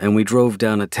dinner, and we drove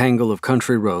down a tangle of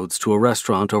country roads to a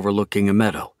restaurant overlooking a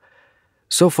meadow.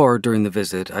 So far during the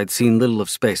visit, I'd seen little of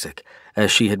Spacek, as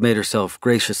she had made herself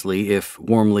graciously, if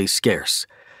warmly, scarce.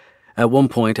 At one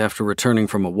point, after returning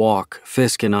from a walk,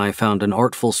 Fisk and I found an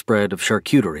artful spread of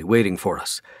charcuterie waiting for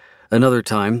us. Another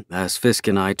time, as Fisk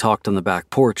and I talked on the back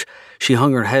porch, she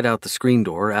hung her head out the screen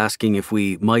door asking if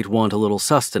we might want a little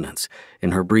sustenance,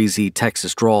 in her breezy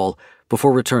Texas drawl,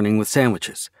 before returning with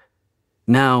sandwiches.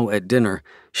 Now, at dinner,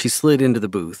 she slid into the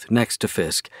booth next to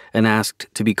Fisk and asked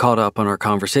to be caught up on our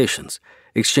conversations,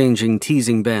 exchanging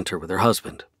teasing banter with her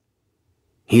husband.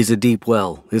 "He's a deep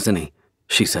well, isn't he?"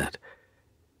 she said.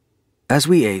 As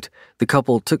we ate, the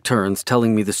couple took turns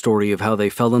telling me the story of how they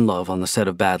fell in love on the set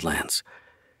of Badlands.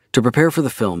 To prepare for the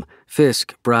film,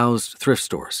 Fisk browsed thrift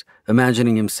stores,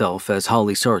 imagining himself as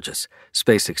Holly Sargis,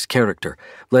 Spacek's character,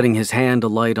 letting his hand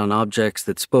alight on objects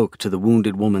that spoke to the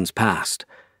wounded woman's past.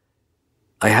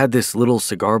 "I had this little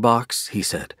cigar box," he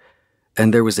said,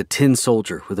 "and there was a tin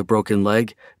soldier with a broken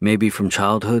leg, maybe from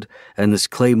childhood, and this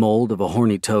clay mold of a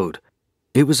horny toad.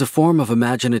 It was a form of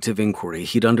imaginative inquiry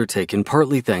he'd undertaken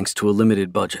partly thanks to a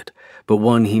limited budget, but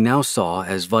one he now saw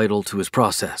as vital to his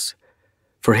process.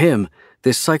 For him,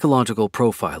 this psychological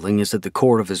profiling is at the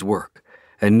core of his work,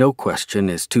 and no question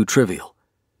is too trivial.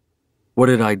 What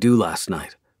did I do last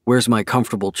night? Where's my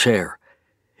comfortable chair?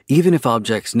 Even if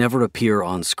objects never appear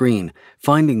on screen,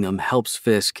 finding them helps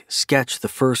Fisk sketch the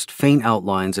first faint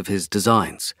outlines of his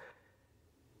designs.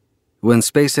 When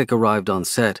Spacek arrived on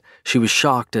set, she was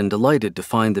shocked and delighted to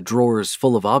find the drawers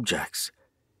full of objects.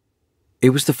 It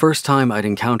was the first time I'd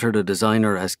encountered a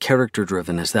designer as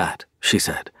character-driven as that, she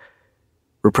said.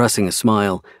 Repressing a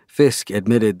smile, Fisk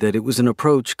admitted that it was an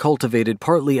approach cultivated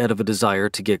partly out of a desire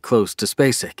to get close to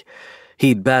Spacek.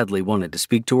 He'd badly wanted to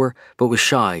speak to her, but was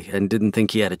shy and didn't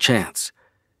think he had a chance.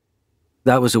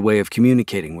 That was a way of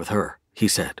communicating with her, he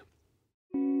said.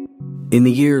 In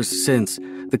the years since,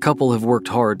 the couple have worked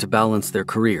hard to balance their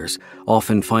careers,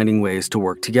 often finding ways to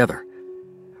work together.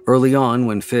 Early on,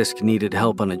 when Fisk needed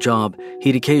help on a job,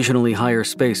 he'd occasionally hire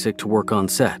Spacek to work on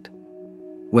set.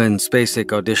 When Spacek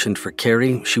auditioned for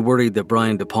Carrie, she worried that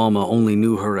Brian De Palma only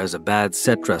knew her as a bad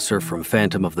set dresser from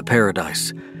Phantom of the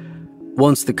Paradise.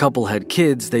 Once the couple had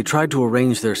kids, they tried to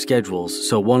arrange their schedules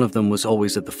so one of them was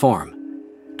always at the farm.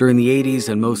 During the 80s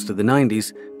and most of the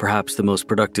 90s, perhaps the most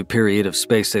productive period of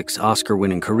Spacek's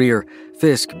Oscar-winning career,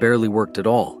 Fisk barely worked at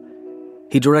all.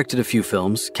 He directed a few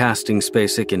films, casting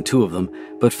Spacek in 2 of them,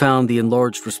 but found the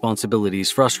enlarged responsibilities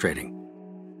frustrating.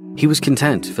 He was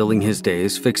content filling his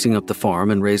days fixing up the farm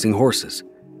and raising horses.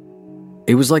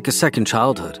 It was like a second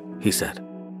childhood, he said.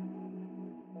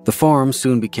 The farm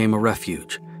soon became a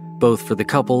refuge, both for the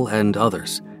couple and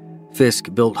others.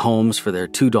 Fisk built homes for their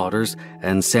 2 daughters,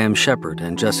 and Sam Shepard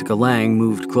and Jessica Lange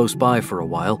moved close by for a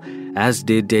while, as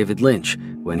did David Lynch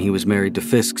when he was married to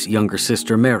Fisk's younger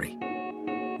sister Mary.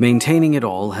 Maintaining it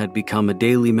all had become a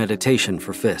daily meditation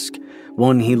for Fisk,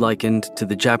 one he likened to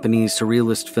the Japanese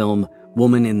surrealist film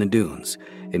Woman in the Dunes,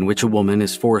 in which a woman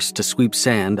is forced to sweep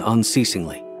sand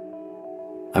unceasingly.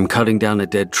 I'm cutting down a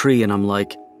dead tree and I'm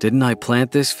like, didn't I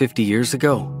plant this 50 years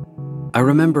ago? I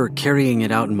remember carrying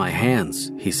it out in my hands,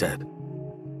 he said.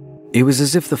 It was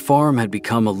as if the farm had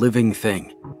become a living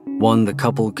thing, one the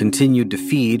couple continued to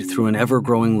feed through an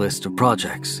ever-growing list of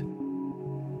projects.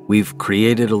 We've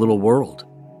created a little world,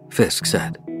 Fisk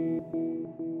said.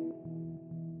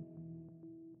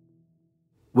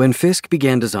 When Fisk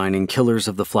began designing Killers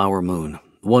of the Flower Moon,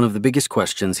 one of the biggest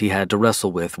questions he had to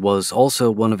wrestle with was also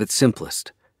one of its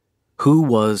simplest. Who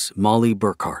was Molly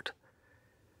Burkhart?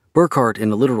 Burkhart,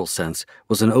 in a literal sense,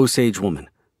 was an Osage woman,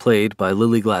 played by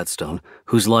Lily Gladstone,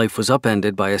 whose life was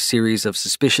upended by a series of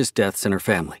suspicious deaths in her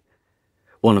family.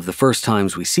 One of the first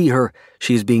times we see her,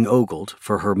 she is being ogled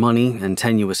for her money and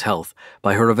tenuous health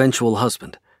by her eventual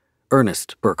husband,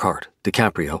 Ernest Burkhart,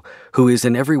 DiCaprio, who is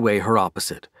in every way her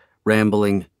opposite,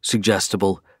 rambling,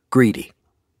 suggestible, greedy.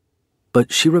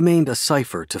 But she remained a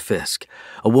cipher to Fisk,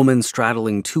 a woman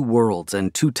straddling 2 worlds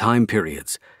and 2 time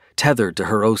periods, tethered to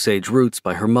her Osage roots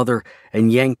by her mother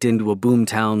and yanked into a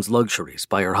boomtown's luxuries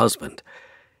by her husband.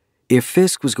 If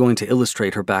Fisk was going to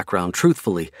illustrate her background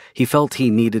truthfully, he felt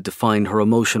he needed to find her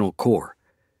emotional core.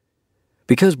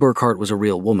 Because Burkhart was a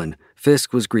real woman,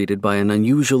 Fisk was greeted by an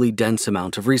unusually dense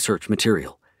amount of research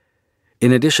material.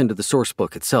 In addition to the source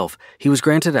book itself, he was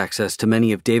granted access to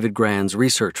many of David Grann's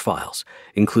research files,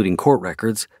 including court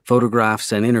records,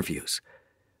 photographs, and interviews.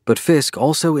 But Fisk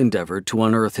also endeavored to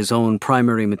unearth his own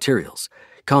primary materials,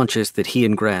 conscious that he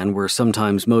and Grann were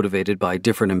sometimes motivated by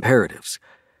different imperatives.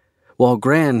 While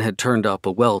Grann had turned up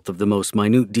a wealth of the most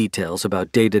minute details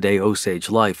about day-to-day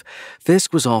Osage life,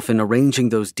 Fisk was often arranging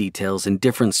those details in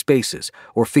different spaces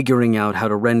or figuring out how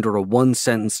to render a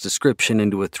one-sentence description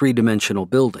into a three-dimensional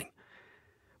building.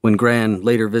 When Grann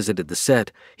later visited the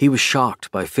set, he was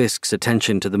shocked by Fisk's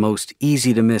attention to the most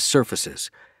easy-to-miss surfaces.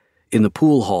 In the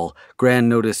pool hall, Grann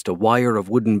noticed a wire of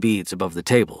wooden beads above the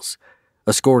tables,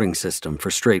 a scoring system for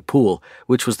straight pool,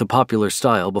 which was the popular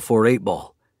style before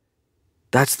 8-ball.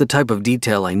 "That's the type of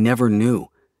detail I never knew,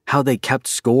 how they kept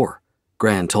score,"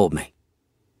 Grann told me.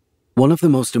 One of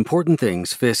the most important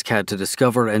things Fisk had to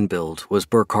discover and build was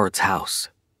Burkhart's house.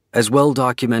 As well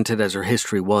documented as her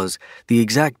history was, the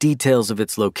exact details of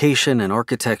its location and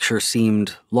architecture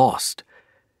seemed lost.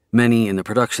 Many in the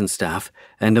production staff,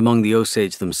 and among the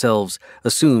Osage themselves,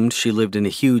 assumed she lived in a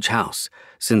huge house,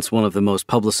 since one of the most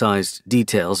publicized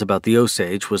details about the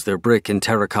Osage was their brick and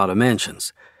terracotta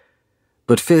mansions.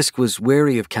 But Fisk was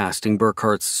wary of casting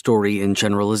Burkhart's story in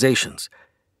generalizations.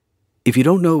 "If you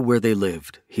don't know where they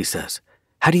lived," he says,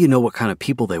 "how do you know what kind of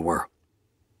people they were?"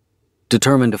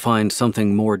 Determined to find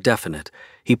something more definite,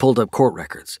 he pulled up court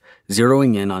records,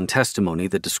 zeroing in on testimony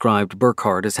that described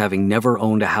Burkhart as having never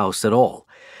owned a house at all,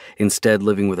 instead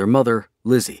living with her mother,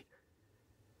 Lizzie.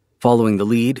 Following the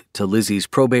lead to Lizzie's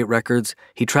probate records,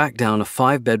 he tracked down a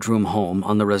 5-bedroom home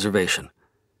on the reservation.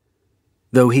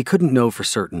 Though he couldn't know for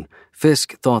certain,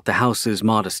 Fisk thought the house's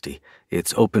modesty,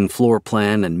 its open floor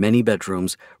plan and many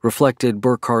bedrooms, reflected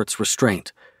Burkhart's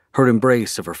restraint, her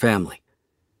embrace of her family.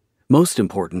 Most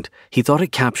important, he thought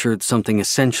it captured something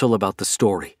essential about the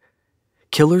story.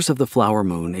 Killers of the Flower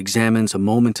Moon examines a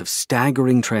moment of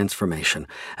staggering transformation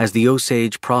as the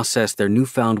Osage processed their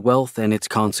newfound wealth and its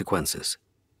consequences.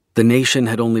 The nation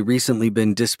had only recently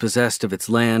been dispossessed of its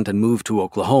land and moved to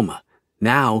Oklahoma.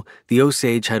 Now, the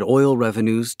Osage had oil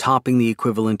revenues topping the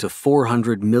equivalent of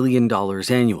 $400 million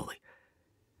annually.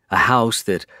 A house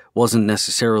that wasn't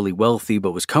necessarily wealthy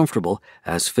but was comfortable,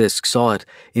 as Fisk saw it,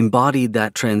 embodied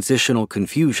that transitional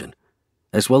confusion,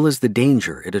 as well as the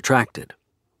danger it attracted.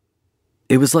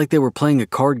 It was like they were playing a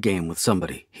card game with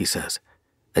somebody, he says,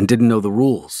 and didn't know the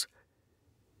rules.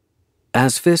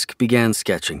 As Fisk began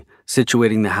sketching,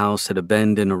 situating the house at a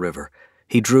bend in a river,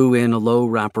 he drew in a low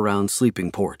wraparound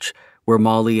sleeping porch, where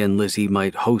Molly and Lizzie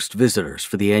might host visitors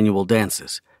for the annual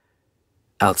dances.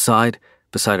 Outside,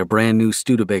 beside a brand-new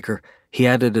Studebaker, he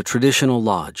added a traditional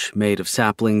lodge made of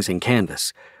saplings and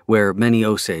canvas, where many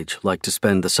Osage like to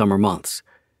spend the summer months.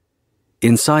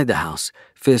 Inside the house,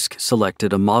 Fisk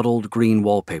selected a mottled green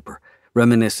wallpaper,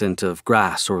 reminiscent of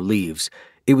grass or leaves.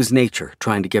 It was nature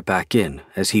trying to get back in,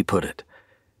 as he put it.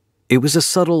 It was a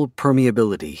subtle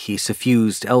permeability he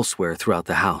suffused elsewhere throughout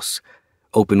the house,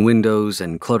 open windows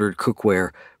and cluttered cookware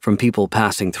from people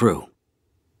passing through.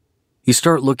 You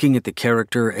start looking at the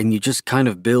character and you just kind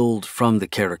of build from the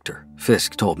character,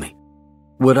 Fisk told me.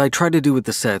 What I try to do with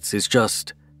the sets is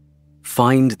just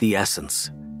find the essence.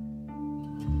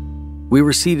 We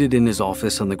were seated in his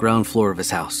office on the ground floor of his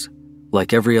house.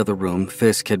 Like every other room,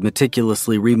 Fisk had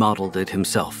meticulously remodeled it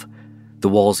himself. The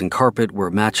walls and carpet were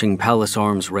matching palace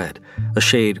arms red, a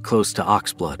shade close to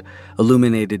oxblood,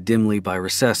 illuminated dimly by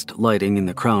recessed lighting in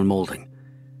the crown molding.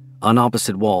 On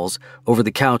opposite walls, over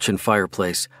the couch and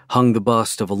fireplace, hung the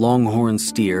bust of a longhorn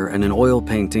steer and an oil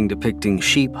painting depicting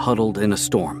sheep huddled in a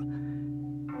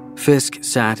storm. Fisk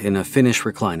sat in a Finnish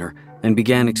recliner and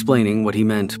began explaining what he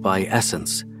meant by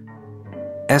essence.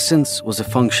 Essence was a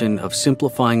function of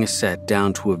simplifying a set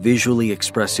down to a visually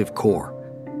expressive core.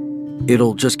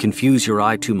 "It'll just confuse your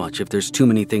eye too much if there's too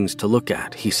many things to look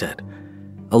at," he said.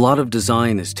 "A lot of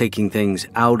design is taking things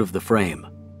out of the frame."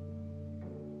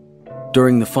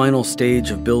 During the final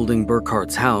stage of building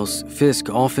Burkhart's house, Fisk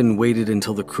often waited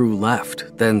until the crew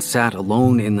left, then sat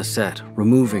alone in the set,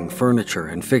 removing furniture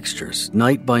and fixtures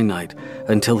night by night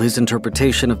until his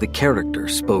interpretation of the character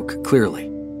spoke clearly.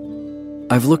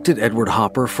 "I've looked at Edward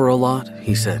Hopper for a lot,"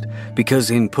 he said,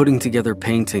 "because in putting together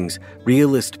paintings,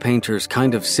 realist painters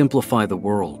kind of simplify the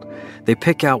world. They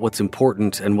pick out what's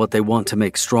important and what they want to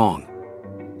make strong.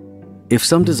 If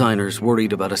some designers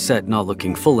worried about a set not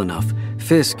looking full enough,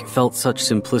 Fisk felt such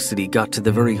simplicity got to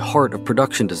the very heart of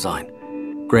production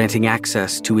design, granting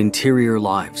access to interior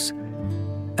lives.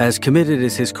 As committed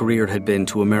as his career had been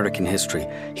to American history,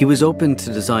 he was open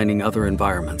to designing other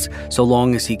environments, so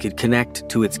long as he could connect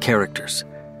to its characters.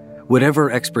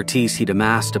 Whatever expertise he'd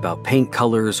amassed about paint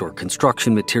colors or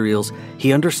construction materials,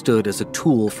 he understood as a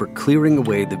tool for clearing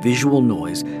away the visual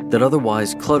noise that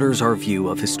otherwise clutters our view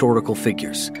of historical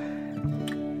figures.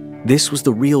 This was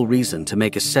the real reason to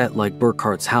make a set like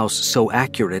Burkhart's house so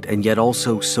accurate and yet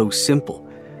also so simple.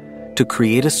 To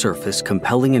create a surface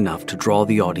compelling enough to draw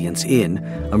the audience in,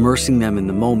 immersing them in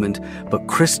the moment, but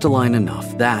crystalline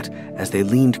enough that, as they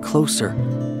leaned closer,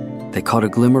 they caught a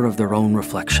glimmer of their own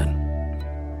reflection.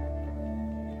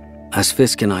 As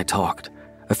Fisk and I talked,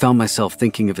 I found myself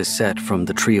thinking of his set from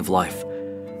The Tree of Life,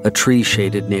 a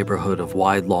tree-shaded neighborhood of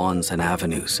wide lawns and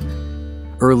avenues.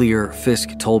 Earlier,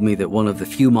 Fisk told me that one of the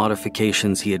few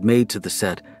modifications he had made to the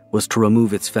set was to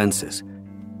remove its fences.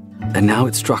 And now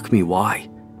it struck me why.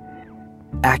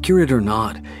 Accurate or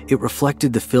not, it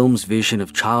reflected the film's vision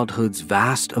of childhood's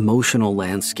vast emotional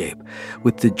landscape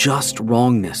with the just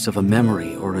wrongness of a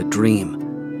memory or a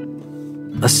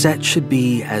dream. A set should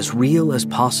be as real as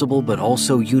possible but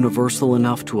also universal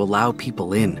enough to allow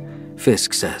people in,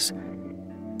 Fisk says.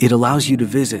 It allows you to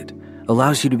visit,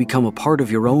 allows you to become a part of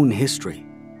your own history.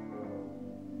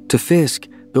 To Fisk,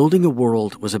 building a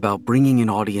world was about bringing an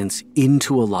audience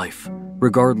into a life,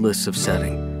 regardless of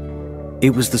setting.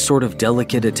 It was the sort of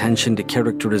delicate attention to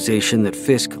characterization that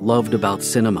Fisk loved about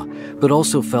cinema, but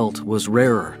also felt was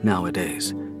rarer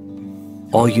nowadays.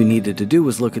 All you needed to do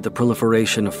was look at the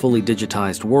proliferation of fully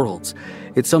digitized worlds.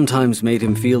 It sometimes made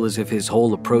him feel as if his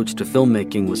whole approach to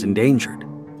filmmaking was endangered.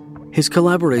 His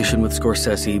collaboration with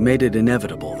Scorsese made it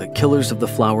inevitable that Killers of the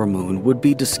Flower Moon would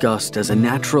be discussed as a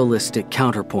naturalistic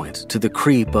counterpoint to the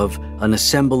creep of an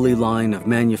assembly line of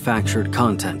manufactured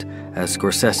content, as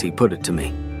Scorsese put it to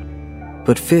me.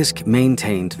 But Fisk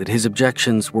maintained that his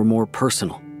objections were more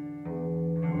personal.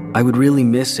 I would really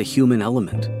miss a human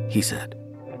element, he said.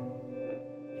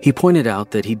 He pointed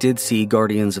out that he did see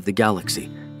Guardians of the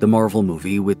Galaxy, the Marvel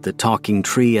movie with the talking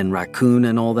tree and raccoon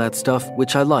and all that stuff,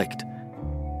 which I liked.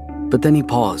 But then he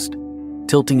paused,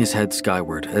 tilting his head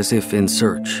skyward as if in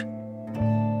search.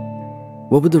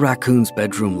 What would the raccoon's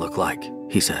bedroom look like?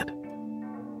 He said.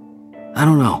 I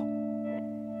don't know.